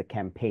of it as a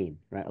campaign,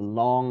 right? A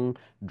long,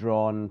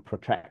 drawn,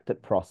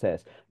 protracted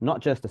process, not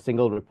just a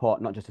single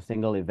report, not just a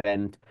single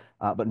event,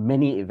 but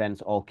many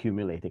events all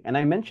accumulating. And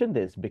I mentioned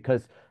this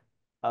because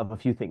of a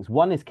few things.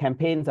 One is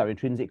campaigns are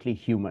intrinsically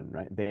human,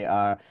 right?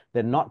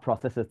 They're not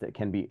processes that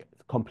can be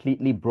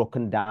completely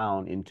broken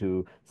down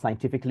into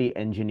scientifically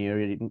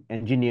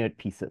engineered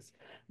pieces.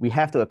 We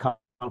have to account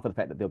for the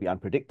fact that they'll be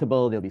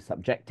unpredictable, they'll be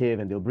subjective,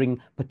 and they'll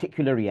bring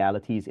particular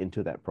realities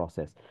into that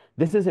process.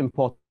 This is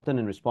important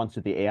in response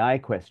to the AI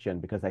question,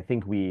 because I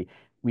think we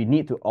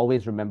need to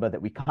always remember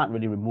that we can't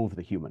really remove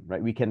the human,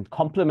 right? We can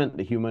complement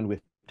the human with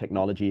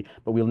technology,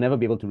 but we'll never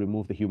be able to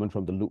remove the human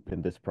from the loop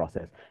in this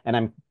process. And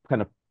I'm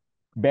kind of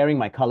bearing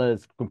my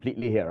colors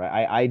completely here.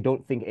 I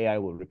don't think AI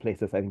will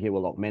replace us. I think it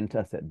will augment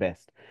us at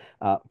best.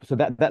 So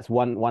that's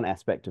one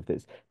aspect of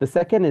this. The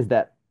second is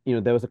that, you know,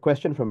 there was a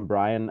question from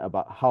Brian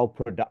about how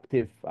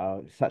productive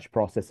such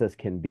processes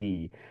can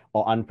be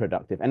or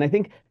unproductive. And I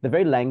think the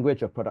very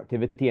language of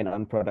productivity and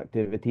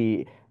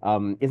unproductivity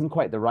isn't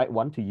quite the right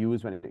one to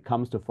use when it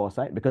comes to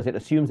foresight, because it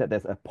assumes that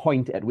there's a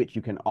point at which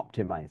you can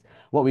optimize.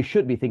 What we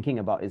should be thinking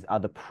about is, are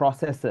the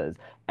processes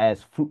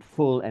as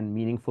fruitful and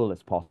meaningful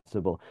as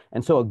possible?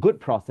 And so a good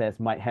process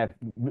might have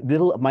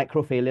little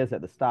micro failures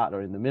at the start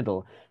or in the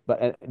middle,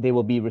 but they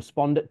will be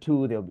responded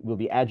to, they will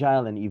be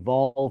agile and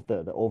evolve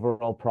the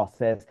overall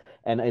process.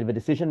 And if a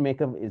decision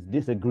maker is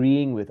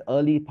disagreeing with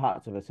early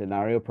parts of a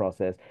scenario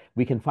process,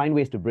 we can find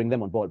ways to bring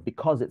them on board,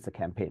 because it's a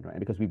campaign, right?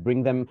 Because we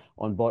bring them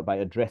on board by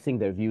addressing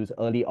their views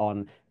early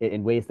on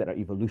in ways that are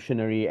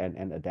evolutionary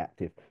and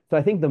adaptive. So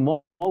I think the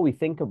more we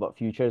think about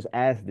futures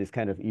as this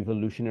kind of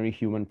evolutionary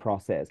human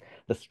process,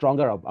 the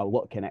stronger our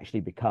work can actually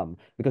become,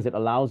 because it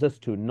allows us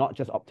to not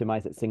just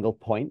optimize at single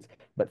points,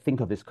 but think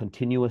of this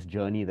continuous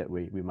journey that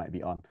we might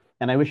be on.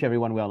 And I wish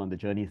everyone well on the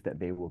journeys that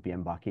they will be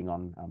embarking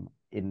on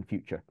in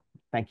future.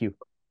 Thank you.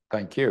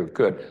 Thank you.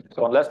 Good.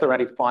 So unless there are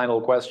any final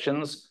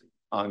questions,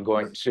 I'm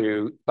going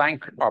to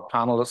thank our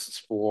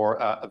panelists for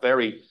a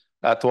very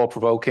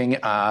thought-provoking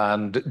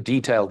and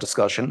detailed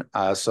discussion.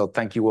 So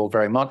thank you all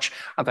very much.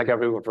 And thank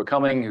everyone for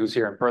coming, who's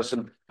here in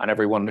person, and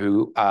everyone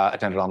who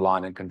attended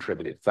online and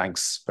contributed.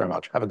 Thanks very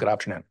much. Have a good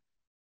afternoon.